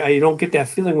that, or you don't get that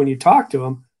feeling when you talk to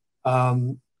him.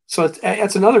 So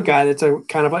it's another guy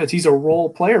that's he's a role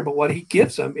player, but what he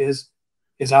gives them is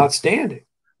outstanding.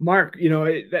 Mark,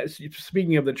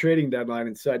 speaking of the trading deadline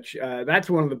and such, that's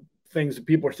one of the things that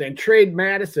people are saying, trade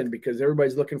Madison because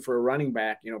everybody's looking for a running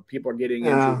back. People are getting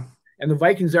injured. And the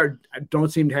Vikings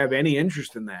don't seem to have any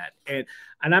interest in that. And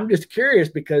I'm just curious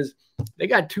because they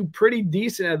got two pretty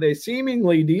decent, they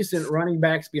seemingly decent running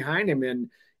backs behind him in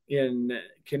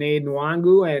Kenneth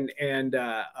Nwangu and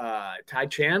Ty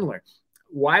Chandler.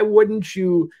 Why wouldn't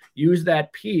you use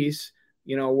that piece,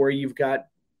 where you've got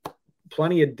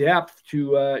plenty of depth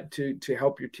to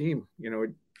help your team,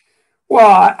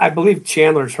 Well, I believe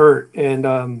Chandler's hurt, and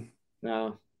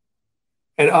no.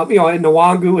 And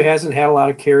Nwangu hasn't had a lot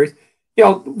of carries.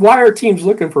 Why are teams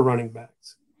looking for running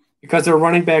backs? Because their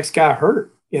running backs got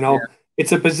hurt.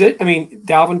 It's a position. I mean,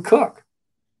 Dalvin Cook,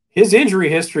 his injury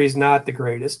history is not the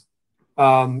greatest.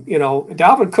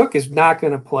 Dalvin Cook is not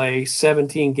going to play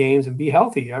 17 games and be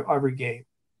healthy every game.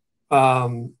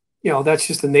 That's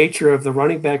just the nature of the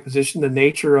running back position, the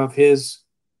nature of his,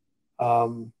 I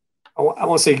want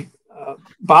to say,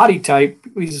 body type.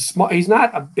 He's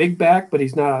not a big back, but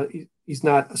he's not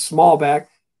a small back.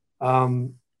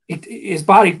 His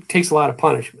body takes a lot of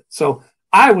punishment. So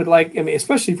I would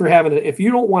especially if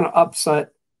you don't want to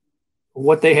upset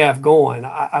what they have going,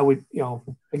 I would,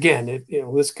 again,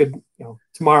 this could,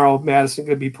 tomorrow Madison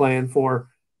could be playing for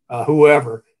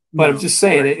whoever. But I'm just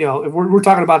saying, if we're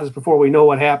talking about this before we know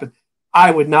what happened,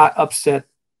 I would not upset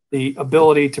the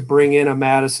ability to bring in a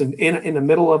Madison in the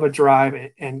middle of a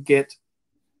drive and get,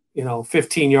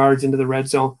 15 yards into the red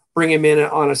zone, bring him in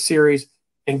on a series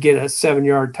and get a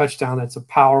 7-yard touchdown. That's a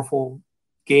powerful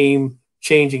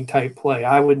game-changing type play.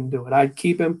 I wouldn't do it. I'd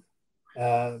keep him.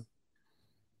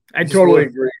 I totally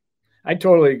agree. I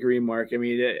totally agree, Mark. I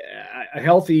mean, a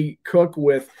healthy Cook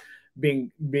with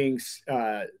being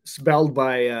spelled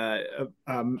by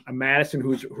a Madison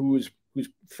who's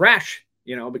fresh,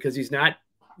 because he's not,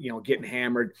 getting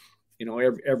hammered,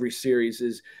 every series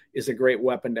is a great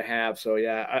weapon to have. So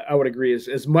yeah, I would agree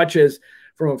as much as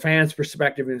from a fan's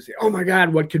perspective and say, oh my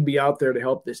God, what could be out there to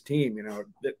help this team?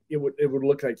 That it would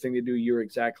look like thing to do. You're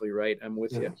exactly right. I'm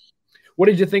with you. What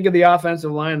did you think of the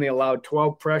offensive line? They allowed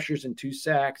 12 pressures and 2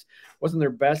 sacks. Wasn't their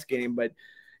best game, but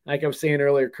like I was saying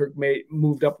earlier, Kirk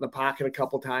moved up in the pocket a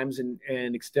couple times and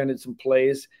extended some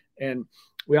plays. And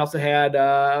we also had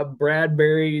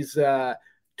Bradbury's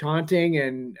taunting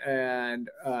and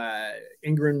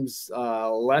Ingram's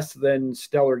less than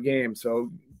stellar game.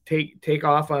 So take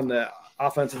off on the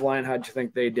offensive line. How'd you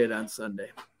think they did on Sunday?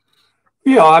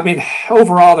 I mean,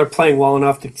 overall they're playing well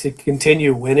enough to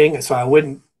continue winning. So I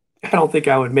don't think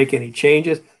I would make any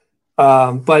changes.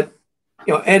 But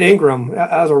Ed Ingram,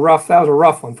 that was a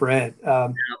rough one for Ed.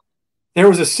 There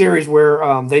was a series where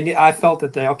I felt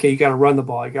that you got to run the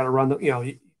ball. You got to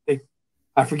run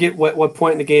I forget what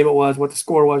point in the game it was, what the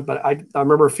score was, but I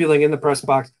remember feeling in the press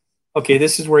box, okay,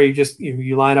 this is where you just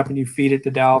you line up and you feed it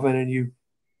to Dalvin and you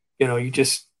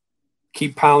just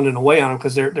keep pounding away on them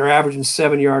because they're averaging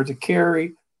 7 yards a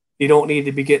carry. You don't need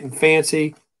to be getting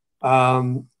fancy.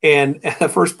 And at the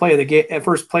first play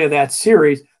of that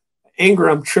series,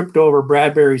 Ingram tripped over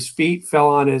Bradbury's feet, fell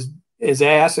on his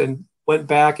ass, and went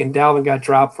back, and Dalvin got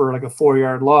dropped for like a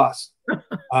 4-yard loss.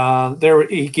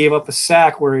 He gave up a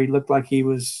sack where he looked like he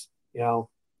was,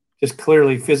 just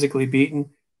clearly physically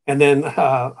beaten. And then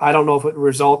I don't know if it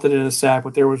resulted in a sack,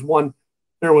 but there was one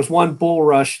bull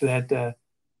rush that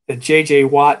J.J.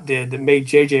 Watt did that made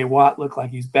J.J. Watt look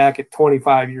like he's back at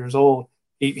 25 years old.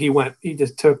 He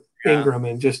just took Ingram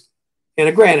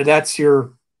and granted that's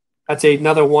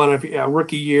another one of a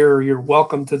rookie year or your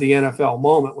welcome to the NFL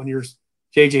moment when you're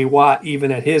J.J. Watt,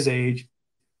 even at his age,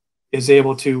 is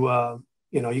able to,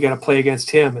 you got to play against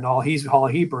him and all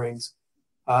he brings.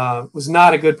 Was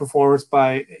not a good performance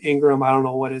by Ingram. I don't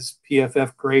know what his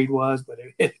PFF grade was, but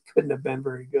it couldn't have been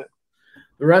very good.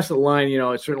 The rest of the line,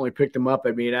 it certainly picked him up.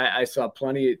 I mean, I saw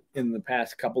plenty in the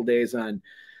past couple days on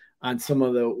some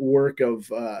of the work of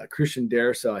Christian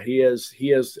Darrisaw. He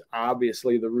is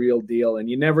obviously the real deal, and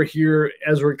you never hear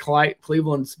Ezra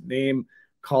Cleveland's name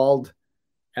called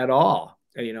at all.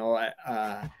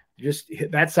 Just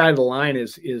that side of the line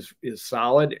is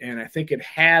solid, and I think it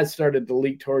has started to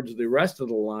leak towards the rest of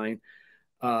the line.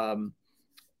 I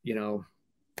mean,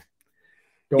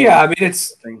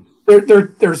 it's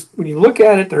there's when you look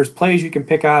at it, there's plays you can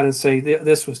pick out and say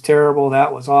this was terrible,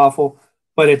 that was awful,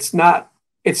 but it's not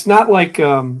like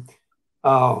back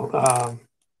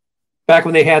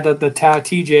when they had the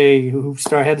TJ who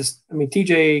had this. I mean,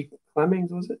 TJ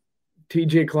Clemmings, was it?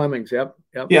 TJ Clemmings, yep.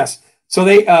 Yes. So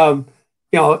they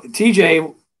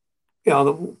TJ,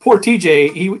 the poor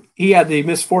TJ, he had the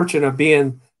misfortune of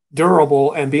being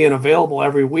durable and being available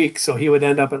every week. So he would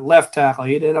end up at left tackle.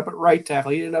 He'd end up at right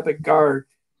tackle. He'd end up at guard.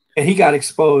 And he got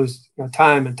exposed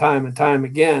time and time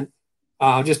again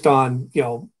just on,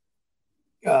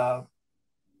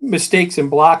 mistakes in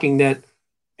blocking that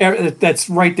that's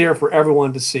right there for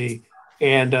everyone to see.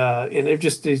 And they're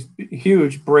just these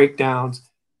huge breakdowns.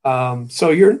 So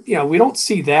we don't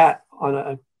see that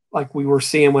like we were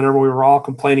seeing whenever we were all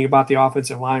complaining about the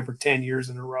offensive line for 10 years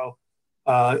in a row.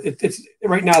 It's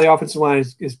right now the offensive line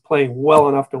is playing well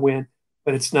enough to win,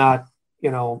 but it's not,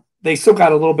 they still got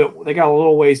they got a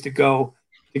little ways to go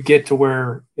to get to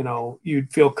where,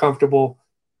 you'd feel comfortable,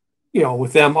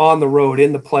 with them on the road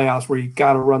in the playoffs where you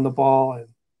got to run the ball and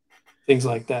things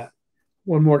like that.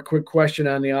 One more quick question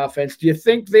on the offense. Do you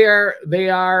think they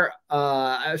are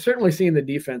certainly seeing the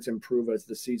defense improve as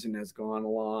the season has gone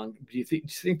along? Do you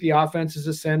think the offense is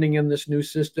ascending in this new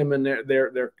system and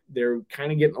they're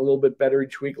kind of getting a little bit better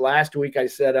each week? Last week I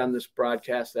said on this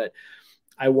broadcast that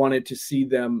I wanted to see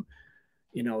them,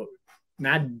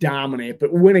 not dominate,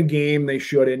 but win a game they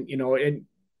shouldn't, and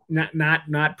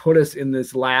not put us in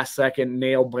this last second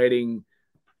nail biting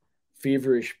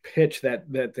feverish pitch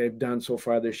that they've done so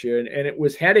far this year. And it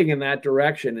was heading in that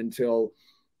direction until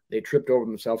they tripped over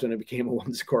themselves and it became a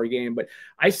 1-score game. But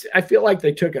I feel like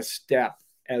they took a step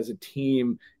as a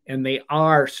team and they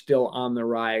are still on the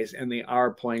rise and they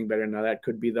are playing better. Now that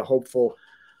could be the hopeful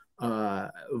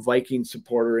Viking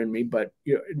supporter in me, but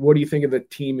what do you think of the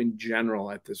team in general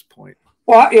at this point?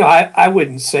 Well, I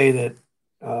wouldn't say that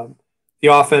the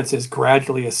offense is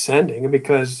gradually ascending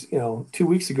because, 2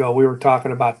 weeks ago we were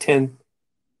talking about 10,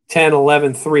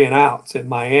 11 3-and-outs at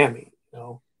Miami.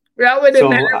 Yeah, we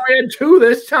didn't have 2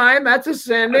 this time. That's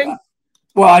ascending.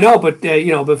 Well, I know, but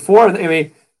before,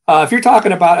 if you're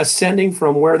talking about ascending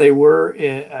from where they were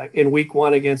in week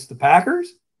 1 against the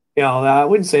Packers, I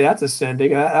wouldn't say that's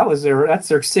ascending. That's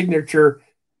their signature,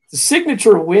 the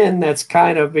signature win that's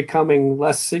kind of becoming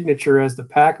less signature as the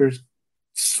Packers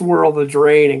swirl the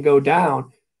drain and go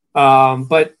down.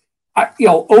 But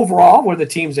overall, where the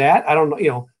team's at, I don't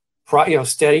know.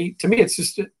 Steady. To me, it's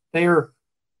just they're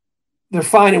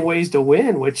finding ways to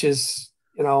win, which is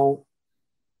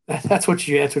that's what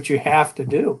you have to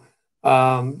do.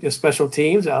 Special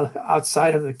teams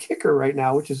outside of the kicker right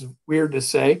now, which is weird to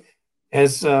say,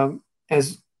 has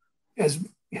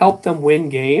helped them win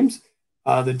games.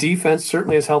 The defense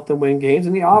certainly has helped them win games,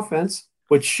 and the offense,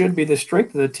 which should be the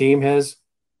strength of the team, has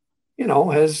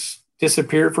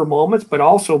disappeared for moments, but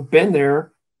also been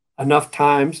there enough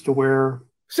times to where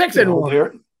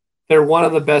 6-1. They're one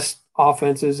of the best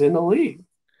offenses in the league.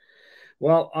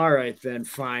 Well, all right then,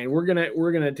 fine. We're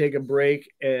gonna take a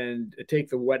break and take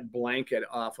the wet blanket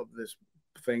off of this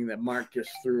thing that Mark just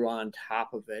threw on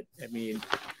top of it.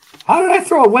 How did I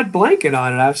throw a wet blanket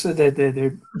on it? I've said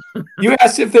that you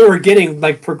asked if they were getting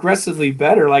like progressively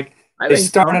better. Like they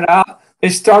started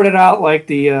out like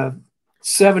the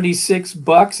 76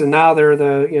 Bucks, and now they're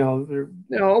the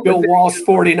Bill Walsh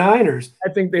 49ers. I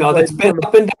think it's been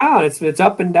up and down. It's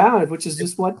up and down, which is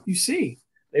just what you see.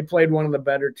 They played one of the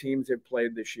better teams they've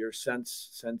played this year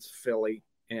since Philly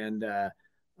and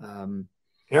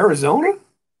Arizona.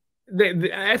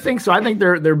 I think so. I think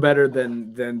they're better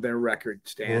than their record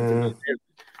stands.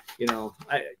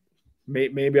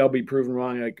 Maybe I'll be proven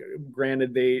wrong. Like,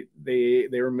 granted, they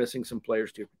were missing some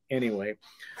players too. Anyway,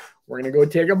 we're gonna go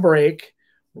take a break.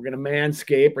 We're gonna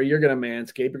manscape, or you're gonna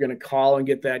manscape. You're gonna call and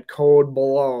get that code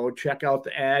below. Check out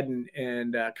the ad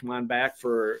and come on back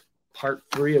for part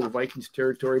 3 of the Vikings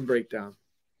Territory Breakdown.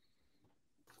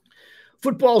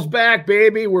 Football's back,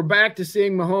 baby. We're back to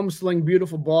seeing Mahomes sling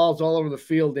beautiful balls all over the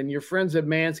field, and your friends at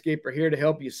Manscaped are here to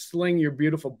help you sling your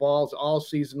beautiful balls all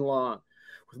season long.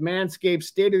 With Manscaped's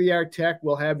state-of-the-art tech,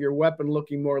 we'll have your weapon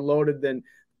looking more loaded than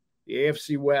the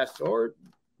AFC West or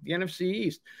the NFC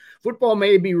East. Football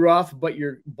may be rough, but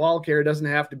your ball care doesn't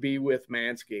have to be with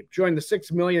Manscaped. Join the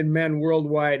 6 million men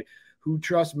worldwide who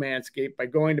trust Manscaped by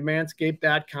going to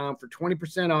manscaped.com for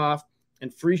 20% off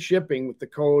and free shipping with the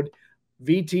code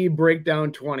VT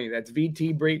Breakdown 20. That's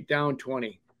VT Breakdown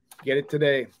 20. Get it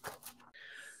today.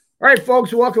 All right,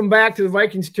 folks, welcome back to the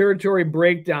Vikings Territory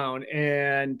Breakdown.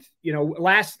 And,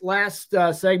 last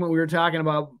segment we were talking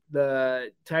about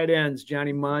the tight ends,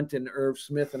 Johnny Munt and Irv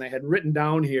Smith, and I had written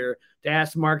down here to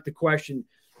ask Mark the question,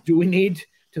 do the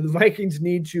Vikings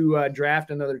need to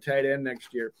draft another tight end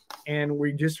next year? And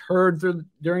we just heard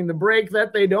during the break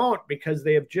that they don't, because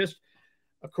they have just,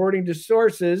 according to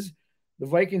sources, the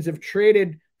Vikings have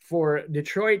traded for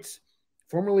Detroit's,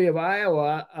 formerly of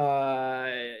Iowa,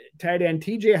 tight end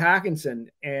TJ Hockenson.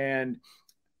 And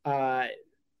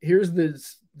here's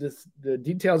the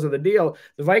details of the deal.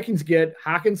 The Vikings get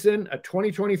Hockenson, a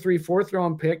 2023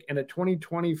 4th-round pick, and a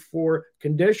 2024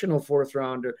 conditional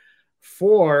 4th-rounder.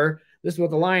 This is what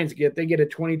the Lions get. They get a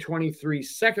 2023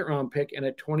 2nd-round pick and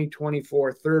a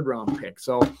 2024 3rd-round pick.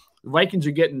 So the Vikings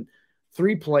are getting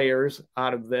 3 players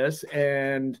out of this,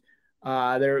 and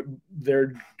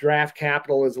their draft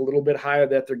capital is a little bit higher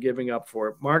that they're giving up for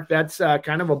it. Mark, that's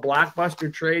kind of a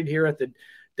blockbuster trade here at the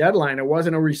deadline. It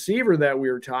wasn't a receiver that we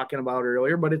were talking about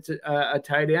earlier, but it's a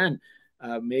tight end.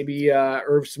 Maybe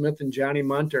Irv Smith and Johnny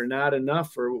Munt are not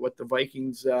enough for what the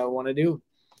Vikings want to do.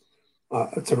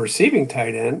 It's a receiving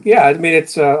tight end. Yeah, I mean,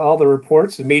 it's all the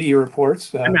reports, the media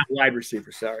reports. I'm not wide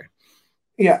receiver, sorry.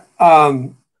 Yeah.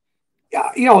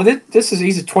 Yeah, this is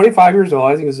he's 25 years old.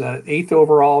 I think it was an 8th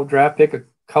overall draft pick a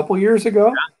couple years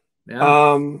ago. Yeah.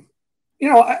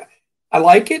 I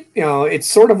like it. It's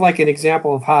sort of like an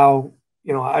example of how,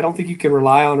 I don't think you can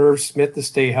rely on Irv Smith to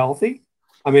stay healthy.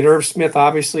 I mean, Irv Smith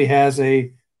obviously has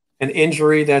an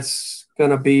injury that's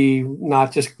going to be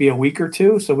not just be a week or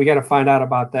two. So we got to find out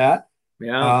about that.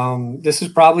 Yeah. This is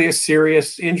probably a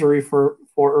serious injury for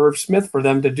Irv Smith for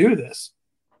them to do this.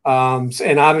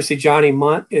 And obviously Johnny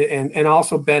Munt and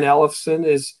also Ben Ellefson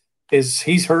is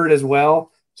he's hurt as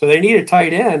well. So they need a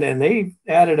tight end, and they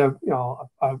added a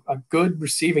good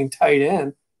receiving tight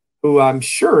end who I'm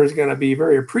sure is going to be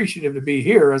very appreciative to be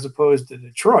here as opposed to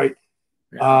Detroit.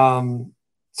 Yeah.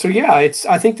 So yeah, I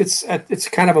think it's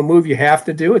kind of a move you have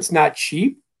to do. It's not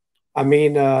cheap. I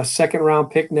mean, a 2nd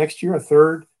round pick next year, a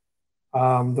 3rd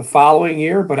the following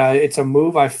year, but it's a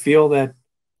move I feel that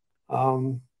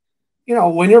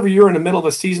whenever you're in the middle of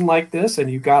a season like this and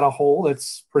you've got a hole,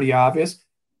 it's pretty obvious.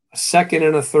 A 2nd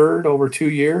and a 3rd over 2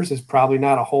 years is probably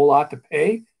not a whole lot to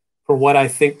pay for what I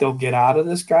think they'll get out of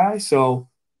this guy. So,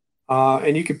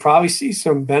 and you could probably see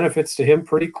some benefits to him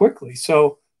pretty quickly.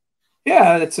 So,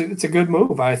 yeah, it's a good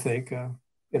move, I think. I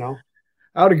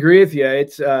would agree with you.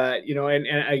 It's and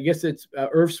I guess it's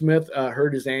Irv Smith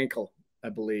hurt his ankle, I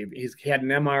believe. He had an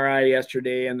MRI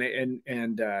yesterday,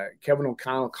 and Kevin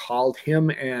O'Connell called him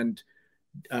and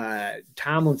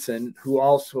Tomlinson, who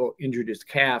also injured his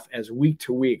calf, as week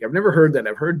to week. I've never heard that.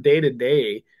 I've heard day to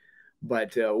day,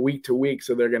 but week to week.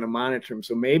 So they're going to monitor him.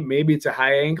 So maybe it's a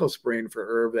high ankle sprain for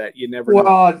Irv that you never know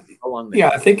how long. Yeah,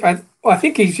 I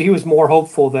think he was more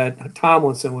hopeful that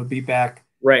Tomlinson would be back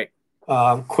right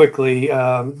quickly.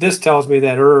 This tells me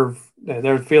that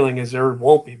their feeling is Irv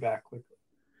won't be back quickly.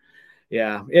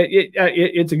 Yeah,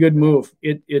 it's a good move.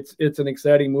 It's an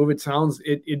exciting move. It sounds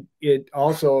it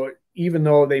also, even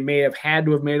though they may have had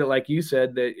to have made it, like you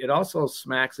said, that it also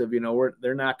smacks of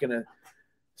they're not going to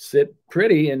sit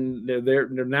pretty, and they're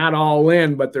not all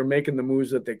in, but they're making the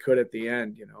moves that they could at the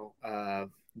end.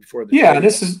 Before the trade.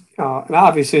 This is and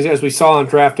obviously, as we saw on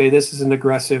draft day, this is an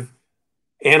aggressive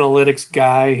analytics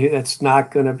guy. That's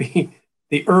not going to be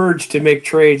the urge to make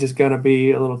trades is going to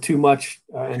be a little too much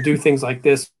and do things like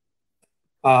this.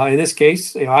 In this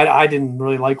case, I didn't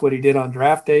really like what he did on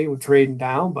draft day with trading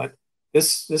down, but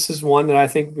this is one that I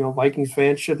think Vikings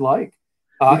fans should like.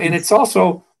 And it's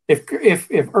also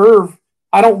if Irv,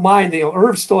 I don't mind.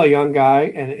 Irv's still a young guy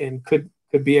and could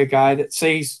be a guy that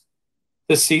says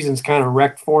this season's kind of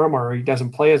wrecked for him or he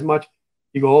doesn't play as much.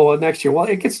 You go, well, next year. Well,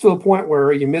 it gets to a point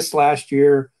where you missed last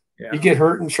year, you get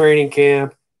hurt in training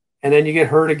camp, and then you get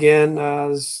hurt again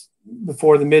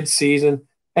before the midseason.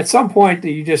 At some point,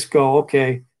 you just go,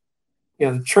 okay,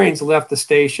 the train's left the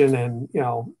station, and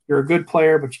you're a good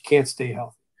player, but you can't stay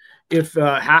healthy. If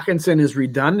Hockenson is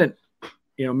redundant,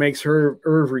 makes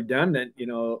Irv redundant, he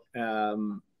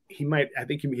might. I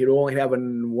think he'd only have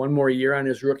one more year on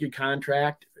his rookie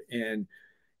contract, and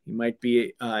he might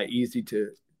be easy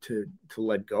to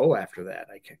let go after that.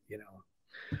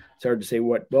 It's hard to say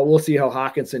what. Well, we'll see how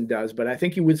Hockenson does, but I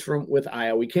think he was with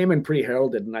Iowa. He came in pretty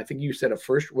heralded, and I think you said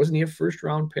wasn't he a 1st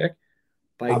round pick?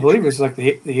 I believe it was like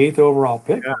the 8th overall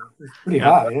pick. Yeah. Pretty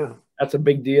high, yeah. That's a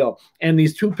big deal. And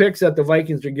these 2 picks that the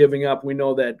Vikings are giving up, we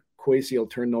know that Kwesi will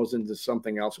turn those into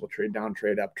something else. We'll trade down,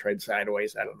 trade up, trade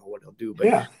sideways. I don't know what he'll do, but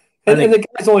yeah. And the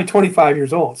guy's only 25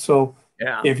 years old, so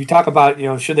yeah. If you talk about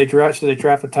should they draft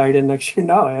a tight end next year?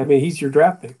 No, I mean he's your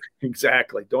draft pick.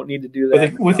 Exactly. Don't need to do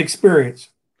that with experience.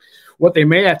 What they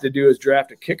may have to do is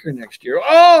draft a kicker next year.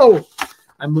 Oh,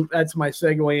 that's my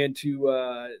segue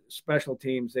into special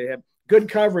teams. They have good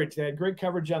coverage. They had great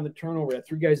coverage on the turnover. They had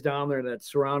 3 guys down there that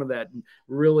surrounded that and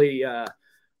really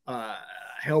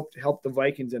helped the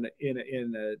Vikings in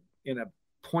a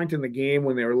point in the game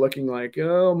when they were looking like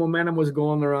momentum was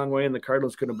going the wrong way and the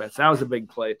Cardinals couldn't bet. So that was a big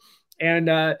play. And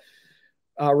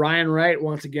Ryan Wright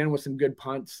once again with some good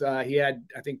punts. He had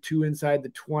I think 2 inside the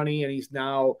 20, and he's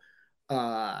now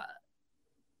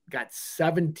got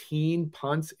 17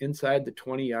 punts inside the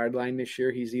 20-yard line this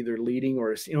year. He's either leading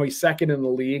or he's 2nd in the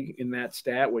league in that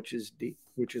stat, which is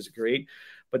great.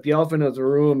 But the elephant in the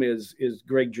room is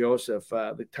Greg Joseph,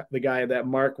 the guy that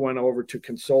Mark went over to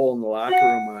console in the locker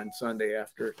room on Sunday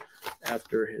after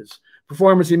his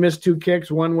performance. He missed 2 kicks.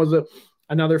 One was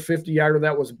another 50-yarder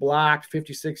that was blocked,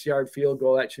 56-yard field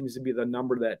goal. That seems to be the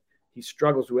number that he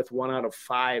struggles with, 1 out of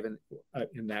 5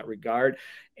 in that regard.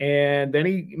 And then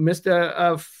he missed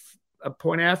a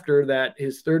point after that,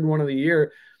 his 3rd one of the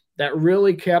year, that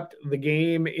really kept the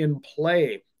game in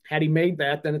play. Had he made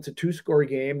that, then it's a 2-score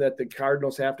game that the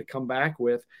Cardinals have to come back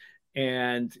with.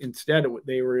 And instead,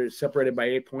 they were separated by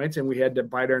 8 points, and we had to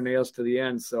bite our nails to the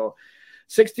end. So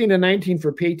 16-19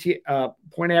 for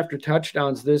point after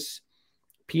touchdowns. This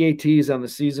PATs on the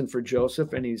season for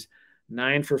Joseph, and he's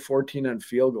 9 for 14 on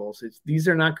field goals. These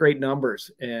are not great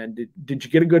numbers. And did you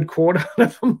get a good quote out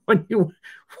of him when you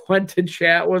went to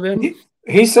chat with him?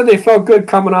 He said they felt good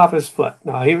coming off his foot.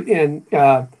 No,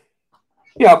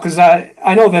 because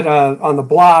I know that on the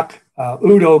block,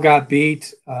 Udo got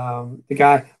beat, the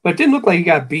guy, but it didn't look like he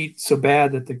got beat so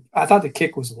bad that I thought the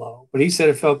kick was low. But he said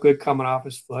it felt good coming off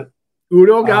his foot.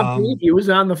 Udo got beat. He was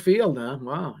on the field, huh?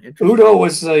 Wow. Udo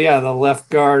was, the left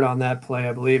guard on that play,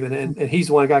 I believe. And he's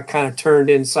the one that got kind of turned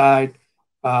inside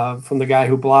from the guy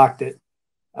who blocked it.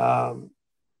 Happy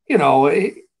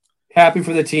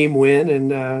for the team win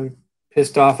and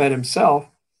pissed off at himself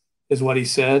is what he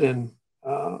said. And,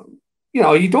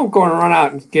 you don't go and run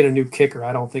out and get a new kicker,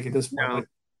 I don't think, at this point. No.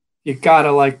 You got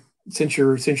to, since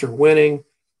you're winning,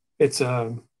 it's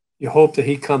you hope that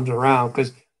he comes around,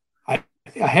 because I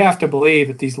have to believe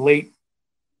that these late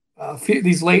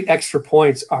extra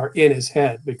points are in his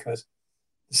head, because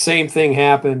the same thing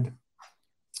happened.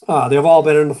 They've all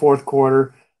been in the 4th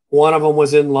quarter. One of them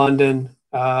was in London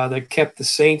that kept the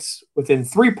Saints within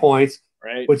 3 points,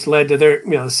 right, which led to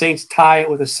the Saints tie it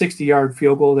with a 60-yard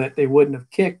field goal that they wouldn't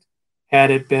have kicked had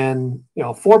it been a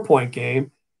 4-point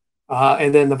game.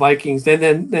 And then the Vikings,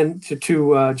 then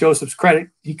to Joseph's credit,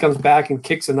 he comes back and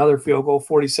kicks another field goal,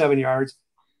 47 yards.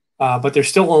 But they're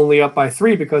still only up by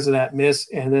 3 because of that miss.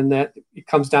 And then it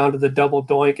comes down to the double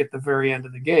doink at the very end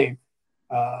of the game.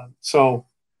 So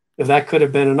that could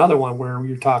have been another one where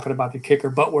you're talking about the kicker,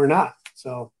 but we're not.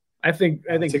 So I think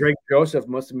Greg Joseph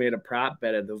must have made a prop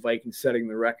bet at the Vikings setting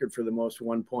the record for the most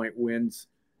 1-point wins,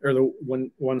 or the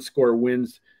one score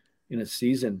wins in a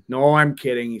season. No, I'm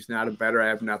kidding. He's not a better. I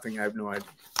have no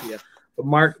idea. But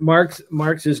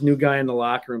Mark's his new guy in the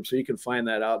locker room, so you can find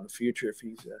that out in the future if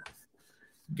he's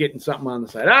getting something on the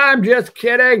side. I'm just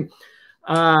kidding.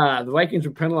 The Vikings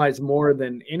were penalized more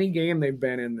than any game they've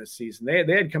been in this season. They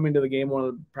had come into the game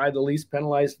probably the least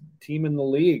penalized team in the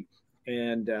league,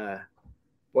 and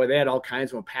they had all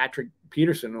kinds of them. Patrick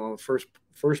Peterson, on the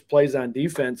first plays on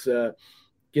defense,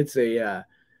 gets a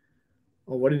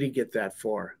what did he get that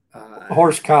for?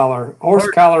 Horse collar.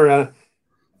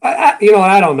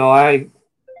 I don't know.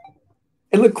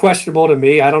 It looked questionable to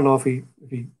me. I don't know if he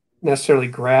necessarily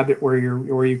grabbed it where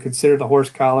you consider the horse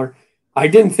collar. I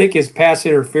didn't think his pass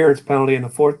interference penalty in the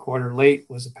 4th quarter late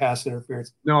was a pass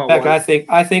interference. No, in fact,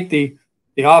 I think the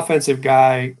offensive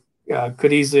guy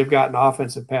could easily have gotten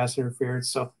offensive pass interference.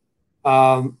 So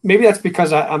maybe that's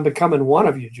because I'm becoming one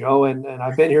of you, Joe, and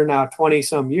I've been here now 20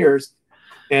 some years,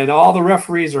 and all the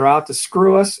referees are out to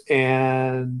screw us.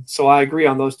 And so I agree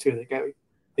on those two.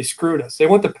 They screwed us. They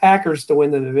want the Packers to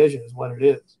win the division is what it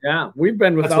is. Yeah, we've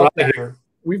been without that.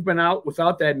 We've been out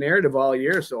without that narrative all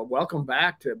year. So welcome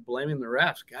back to blaming the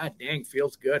refs. God dang,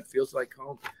 feels good. Feels like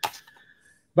home.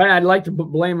 But I'd like to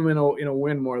blame them in a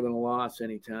win more than a loss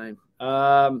anytime.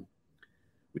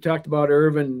 We talked about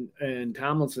Irvin and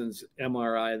Tomlinson's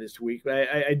MRI this week.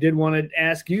 I did want to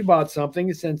ask you about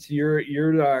something, since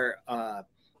you're our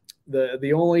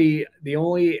the only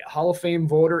Hall of Fame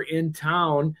voter in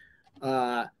town,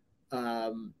 and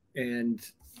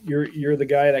you're the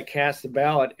guy that casts the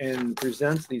ballot and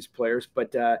presents these players.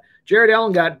 But Jared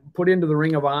Allen got put into the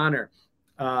Ring of Honor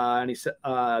and he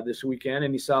this weekend,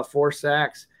 and he saw 4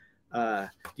 sacks. Do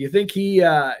you think he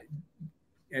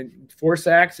and 4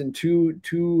 sacks and two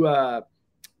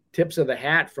tips of the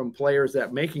hat from players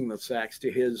that making the sacks to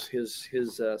his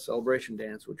celebration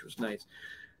dance, which was nice?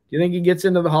 Do you think he gets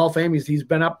into the Hall of Fame? He's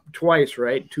been up twice,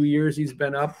 right? 2 years he's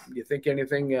been up. Do you think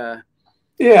anything?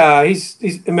 Yeah, he's.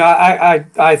 I mean,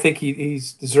 I think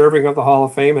he's deserving of the Hall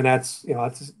of Fame, and that's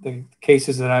that's the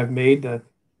cases that I've made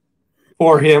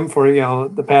for him for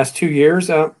the past 2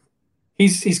 years.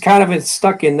 He's kind of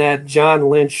stuck in that John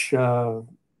Lynch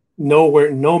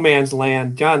no man's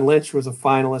land. John Lynch was a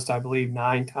finalist, I believe,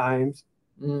 9 times.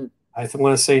 I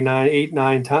want to say 8,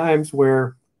 9 times.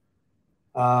 Where,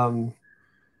 John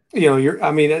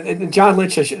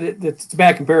Lynch. It's a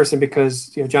bad comparison because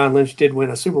John Lynch did win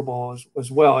a Super Bowl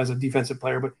as well as a defensive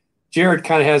player, but Jared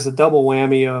kind of has the double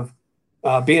whammy of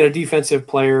being a defensive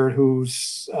player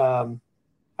who's I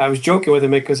was joking with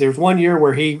him because there was one year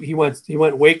where he went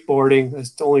wakeboarding,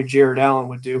 as only Jared Allen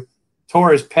would do,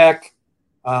 tore his pec,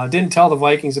 didn't tell the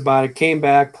Vikings about it, came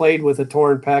back, played with a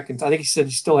torn pec, and I think he said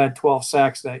he still had 12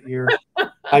 sacks that year.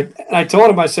 I told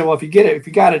him, I said, well, if you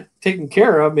got it taken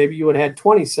care of, maybe you would have had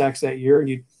 20 sacks that year, and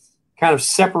you kind of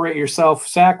separate yourself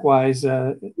sack wise.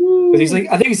 I think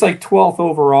he's like 12th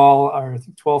overall, or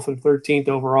 12th and 13th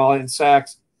overall in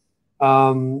sacks.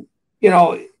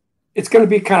 It's going to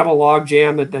be kind of a log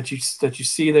jam that you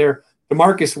see there.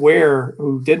 DeMarcus Ware,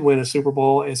 who did win a Super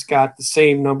Bowl, has got the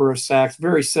same number of sacks,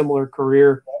 very similar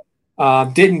career.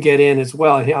 Didn't get in as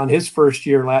well on his first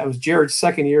year. It was Jared's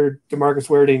second year. DeMarcus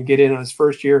Ware didn't get in on his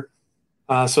first year.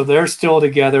 So they're still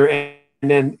together. And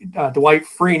then Dwight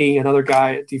Freeney, another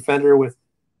guy, a defender with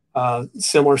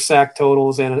similar sack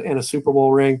totals and a Super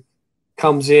Bowl ring,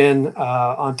 comes in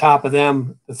on top of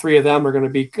them. The three of them are going to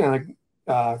be kind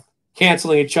of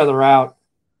canceling each other out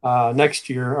next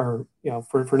year, or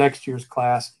for next year's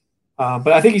class. But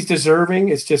I think he's deserving.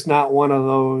 It's just not one of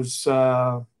those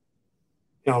where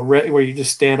you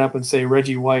just stand up and say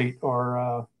Reggie White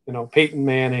or Peyton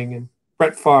Manning and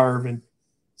Brett Favre, and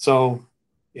so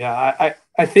I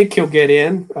think he'll get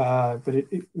in, but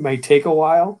it may take a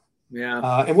while.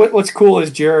 Yeah. And what's cool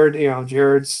is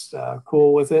Jared's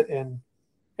cool with it, and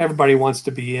everybody wants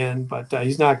to be in, but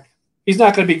he's not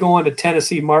going to be going to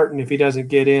Tennessee Martin if he doesn't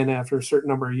get in after a certain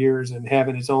number of years and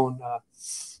having his own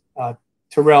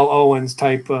Terrell Owens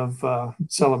type of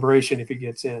celebration if he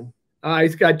gets in.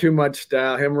 He's got too much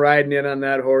style. Him riding in on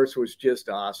that horse was just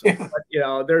awesome. Yeah.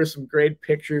 But, there's some great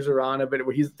pictures around of it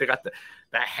where he's got the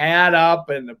hat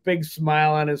up and the big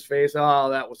smile on his face. Oh,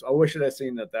 I wish I'd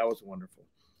seen that. That was wonderful.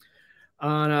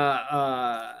 On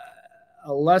a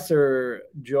lesser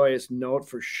joyous note,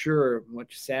 for sure,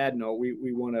 much sad note,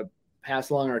 we want to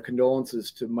pass along our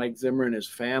condolences to Mike Zimmer and his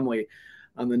family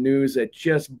on the news that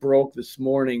just broke this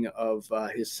morning of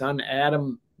his son,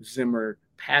 Adam Zimmer,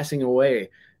 passing away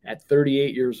at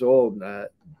 38 years old.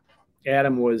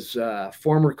 Adam was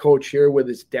former coach here with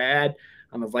his dad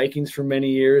on the Vikings for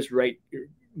many years, right?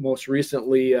 Most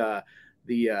recently,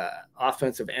 the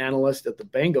offensive analyst at the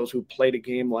Bengals, who played a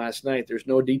game last night. There's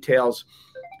no details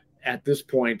at this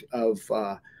point of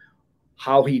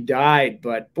how he died,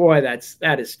 but boy,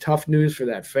 that is tough news for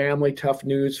that family, tough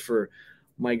news for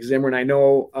Mike Zimmer. And I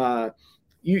know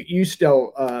you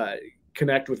still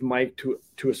connect with Mike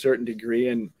to a certain degree,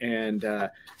 and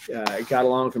got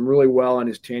along with him really well on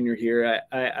his tenure here.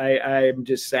 I'm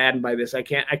just saddened by this. I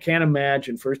can't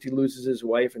imagine. First he loses his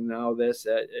wife, and now this.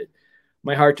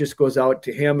 My heart just goes out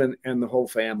to him and the whole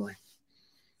family.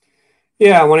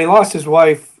 Yeah, when he lost his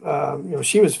wife,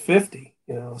 she was 50.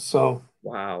 So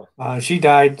wow. She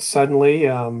died suddenly.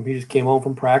 He just came home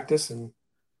from practice, and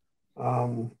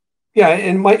and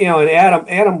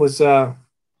Adam was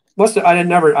I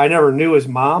never knew his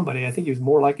mom, but I think he was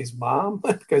more like his mom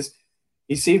because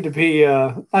he seemed to be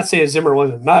not saying Zimmer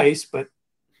wasn't nice, but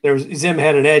Zim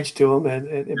had an edge to him,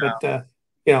 but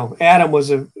Adam was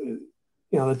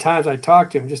the times I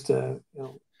talked to him, just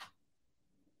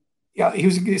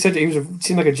he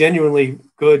seemed like a genuinely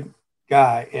good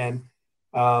guy, and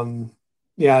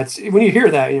it's when you hear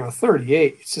that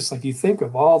 38, it's just like you think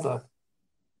of all the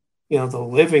the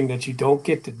living that you don't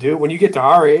get to do when you get to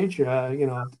our age,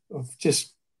 of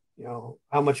just how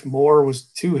much more was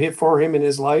to hit for him in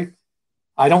his life.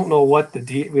 I don't know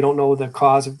we don't know the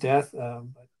cause of death, but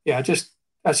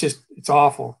it's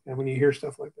awful, and when you hear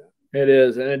stuff like that. It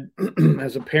is, and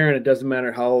as a parent, it doesn't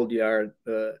matter how old you are.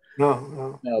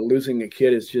 No. Losing a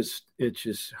kid is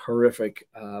just horrific.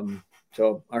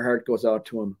 So our heart goes out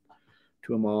to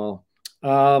them all.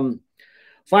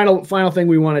 Final thing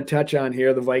we want to touch on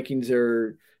here: the Vikings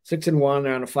are 6-1.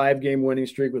 They're on a 5-game winning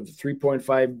streak with a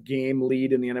 3.5 game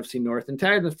lead in the NFC North, and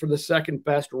tied for the second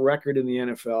best record in the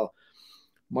NFL.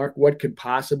 Mark, what could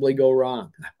possibly go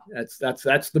wrong? That's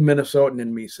the Minnesotan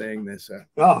in me saying this.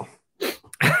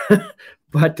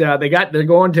 But they're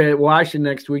going to Washington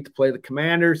next week to play the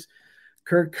Commanders.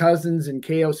 Kirk Cousins and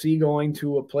KOC going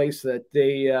to a place that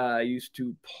they used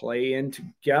to play in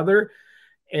together,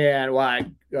 and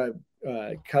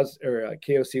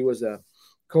KOC was a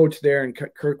coach there, and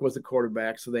Kirk was the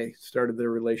quarterback, so they started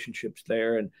their relationships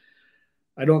there. And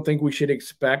I don't think we should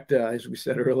expect, as we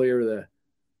said earlier,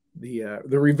 the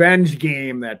revenge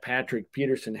game that Patrick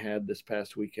Peterson had this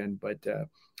past weekend, but.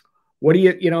 What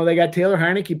do they got Taylor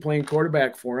Heineke playing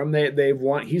quarterback for him.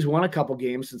 He's won a couple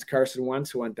games since Carson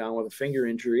Wentz went down with a finger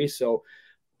injury. So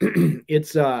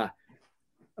it's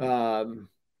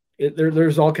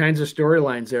there's all kinds of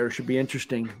storylines there. It should be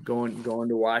interesting going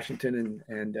to Washington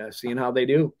and seeing how they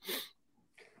do.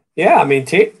 Yeah, I mean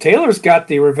Taylor's got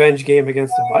the revenge game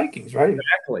against the Vikings, right?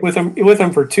 Exactly. With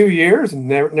him for 2 years and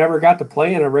never got to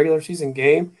play in a regular season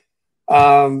game.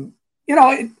 The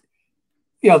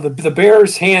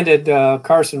Bears handed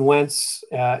Carson Wentz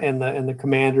and the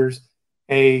Commanders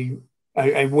a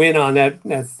win on that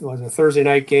was a Thursday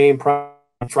night game. Probably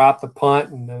dropped the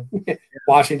punt, and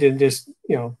Washington just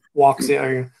walks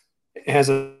in, has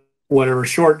a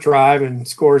short drive and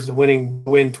scores the win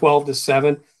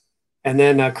 12-7. And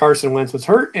then Carson Wentz was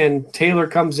hurt, and Taylor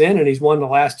comes in, and he's won the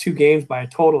last 2 games by a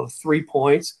total of 3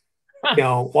 points.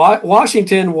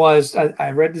 Washington was,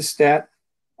 I read this stat,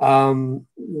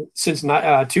 since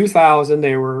 2000,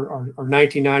 they were, or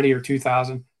 1990 or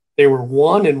 2000, they were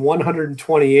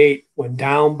 1-128 when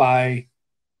down by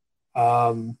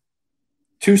 2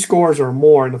 scores or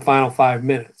more in the final 5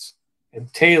 minutes.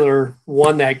 And Taylor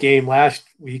won that game last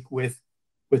week with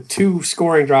 2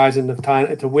 scoring drives in the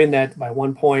time to win that by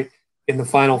 1 point in the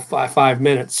final 5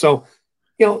 minutes. So,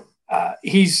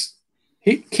 he's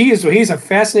a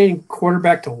fascinating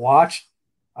quarterback to watch.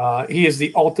 He is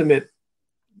the ultimate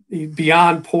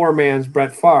beyond poor man's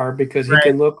Brett Favre, because he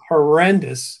can look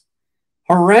horrendous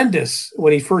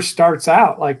when he first starts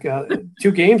out. Like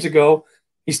 2 games ago,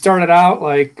 he started out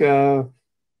like 1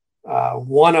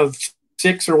 of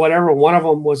 6 or whatever. One of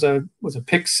them was a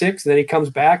pick 6. And then he comes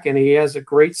back and he has a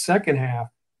great second half.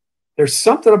 There's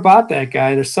something about that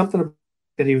guy. There's something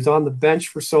that he was on the bench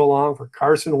for so long for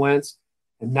Carson Wentz,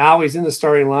 and now he's in the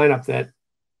starting lineup. That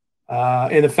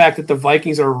and the fact that the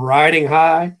Vikings are riding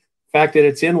high, the fact that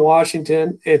it's in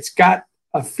Washington, it's got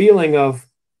a feeling of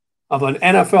an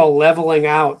NFL leveling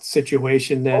out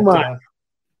situation that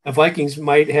the Vikings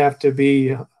might have to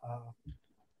be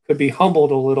could be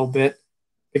humbled a little bit,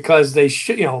 because they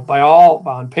should,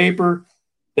 on paper,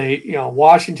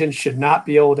 Washington should not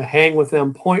be able to hang with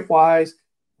them point wise.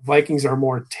 Vikings are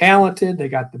more talented. They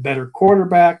got the better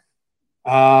quarterback.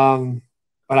 But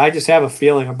I just have a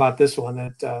feeling about this one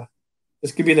that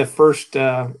this could be the first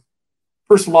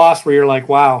loss where you're like,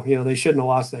 wow, they shouldn't have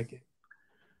lost that game.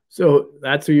 So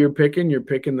that's who you're picking. You're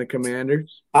picking the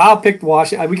Commanders. I'll pick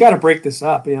Washington. We got to break this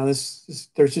up. There's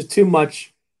just too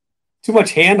much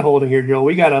hand holding here, Joe.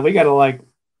 We gotta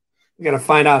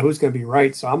find out who's going to be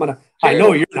right. So I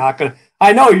know you're not going to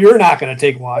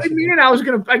take Washington.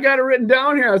 I got it written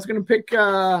down here. I was going to pick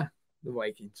the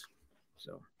Vikings.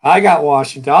 So I got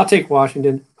Washington. I'll take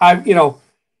Washington.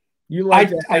 You like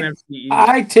that NFC East.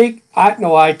 I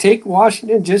take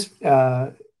Washington. Just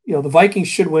the Vikings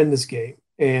should win this game,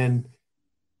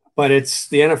 but it's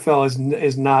the NFL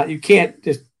is not. You can't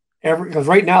just because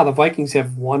right now the Vikings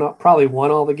have probably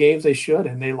won all the games they should,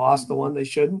 and they lost the one they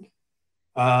shouldn't.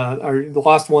 Or the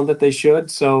lost one that they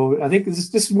should. So I think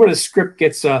this is where the script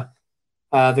gets the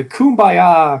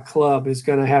Kumbaya club is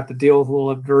going to have to deal with a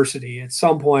little adversity at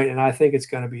some point, and I think it's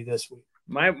going to be this week.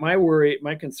 My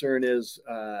concern is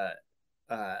the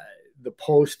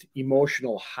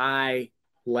post-emotional high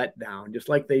letdown, just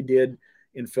like they did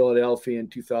in Philadelphia in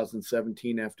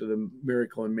 2017 after the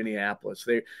miracle in Minneapolis.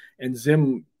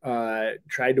 Zim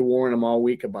tried to warn them all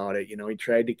week about it. He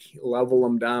tried to level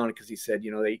them down, because he said,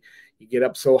 you get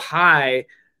up so high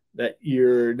that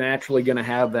you're naturally going to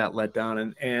have that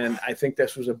letdown. And I think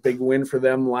this was a big win for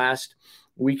them last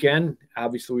weekend.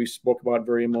 Obviously, we spoke about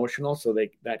very emotional, so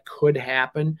that could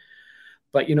happen.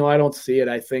 But I don't see it.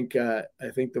 I think the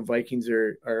Vikings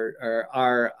are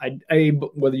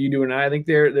whether you do or not, I think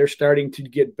they're starting to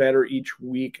get better each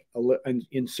week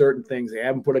in certain things. They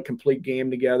haven't put a complete game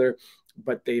together,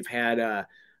 but they've had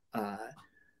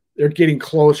they're getting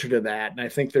closer to that, and I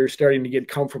think they're starting to get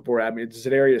comfortable. I mean,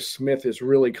 Zadarius Smith is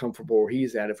really comfortable where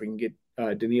he's at. If we can get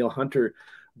Danielle Hunter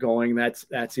going,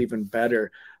 that's even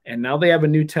better. And now they have a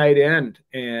new tight end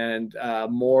and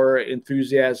more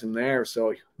enthusiasm there.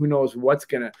 So who knows that's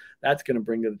gonna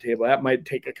bring to the table. That might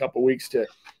take a couple weeks to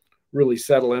really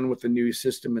settle in with the new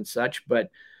system and such.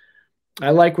 But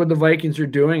I like what the Vikings are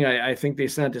doing. I think they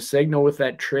sent a signal with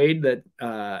that trade that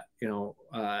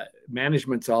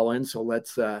management's all in. So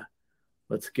let's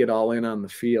get all in on the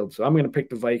field. So I'm going to pick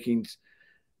the Vikings,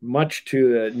 much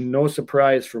to no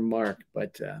surprise from Mark,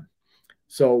 but.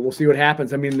 So we'll see what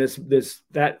happens. I mean, we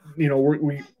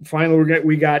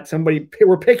got somebody.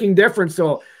 We're picking different,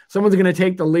 so someone's going to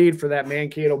take the lead for that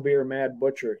Mankato beer, Mad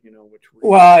Butcher. And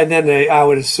then I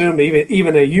would assume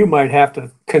even you might have to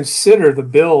consider the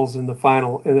Bills in the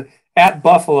final at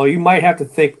Buffalo. You might have to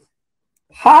think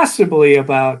possibly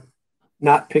about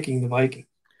not picking the Vikings.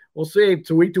 We'll see. It's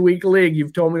a week-to-week league.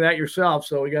 You've told me that yourself,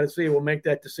 so we got to see. We'll make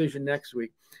that decision next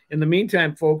week. In the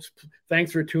meantime, folks,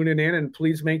 thanks for tuning in, and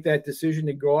please make that decision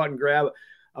to go out and grab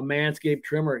a Manscaped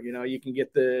trimmer. You know, you can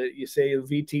get you say a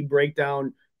VT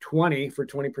Breakdown 20 for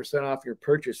 20% off your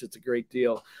purchase. It's a great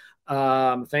deal.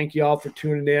 Thank you all for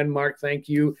tuning in. Mark, thank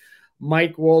you.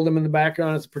 Mike Woldham in the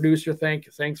background as a producer.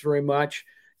 Thanks very much.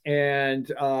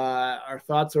 And our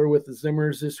thoughts are with the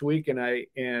Zimmers this week, and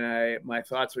my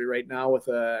thoughts are right now with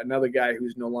another guy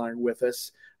who's no longer with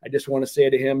us. I just want to say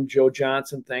to him, Joe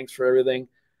Johnson, thanks for everything,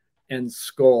 and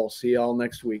Skol. See you all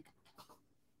next week.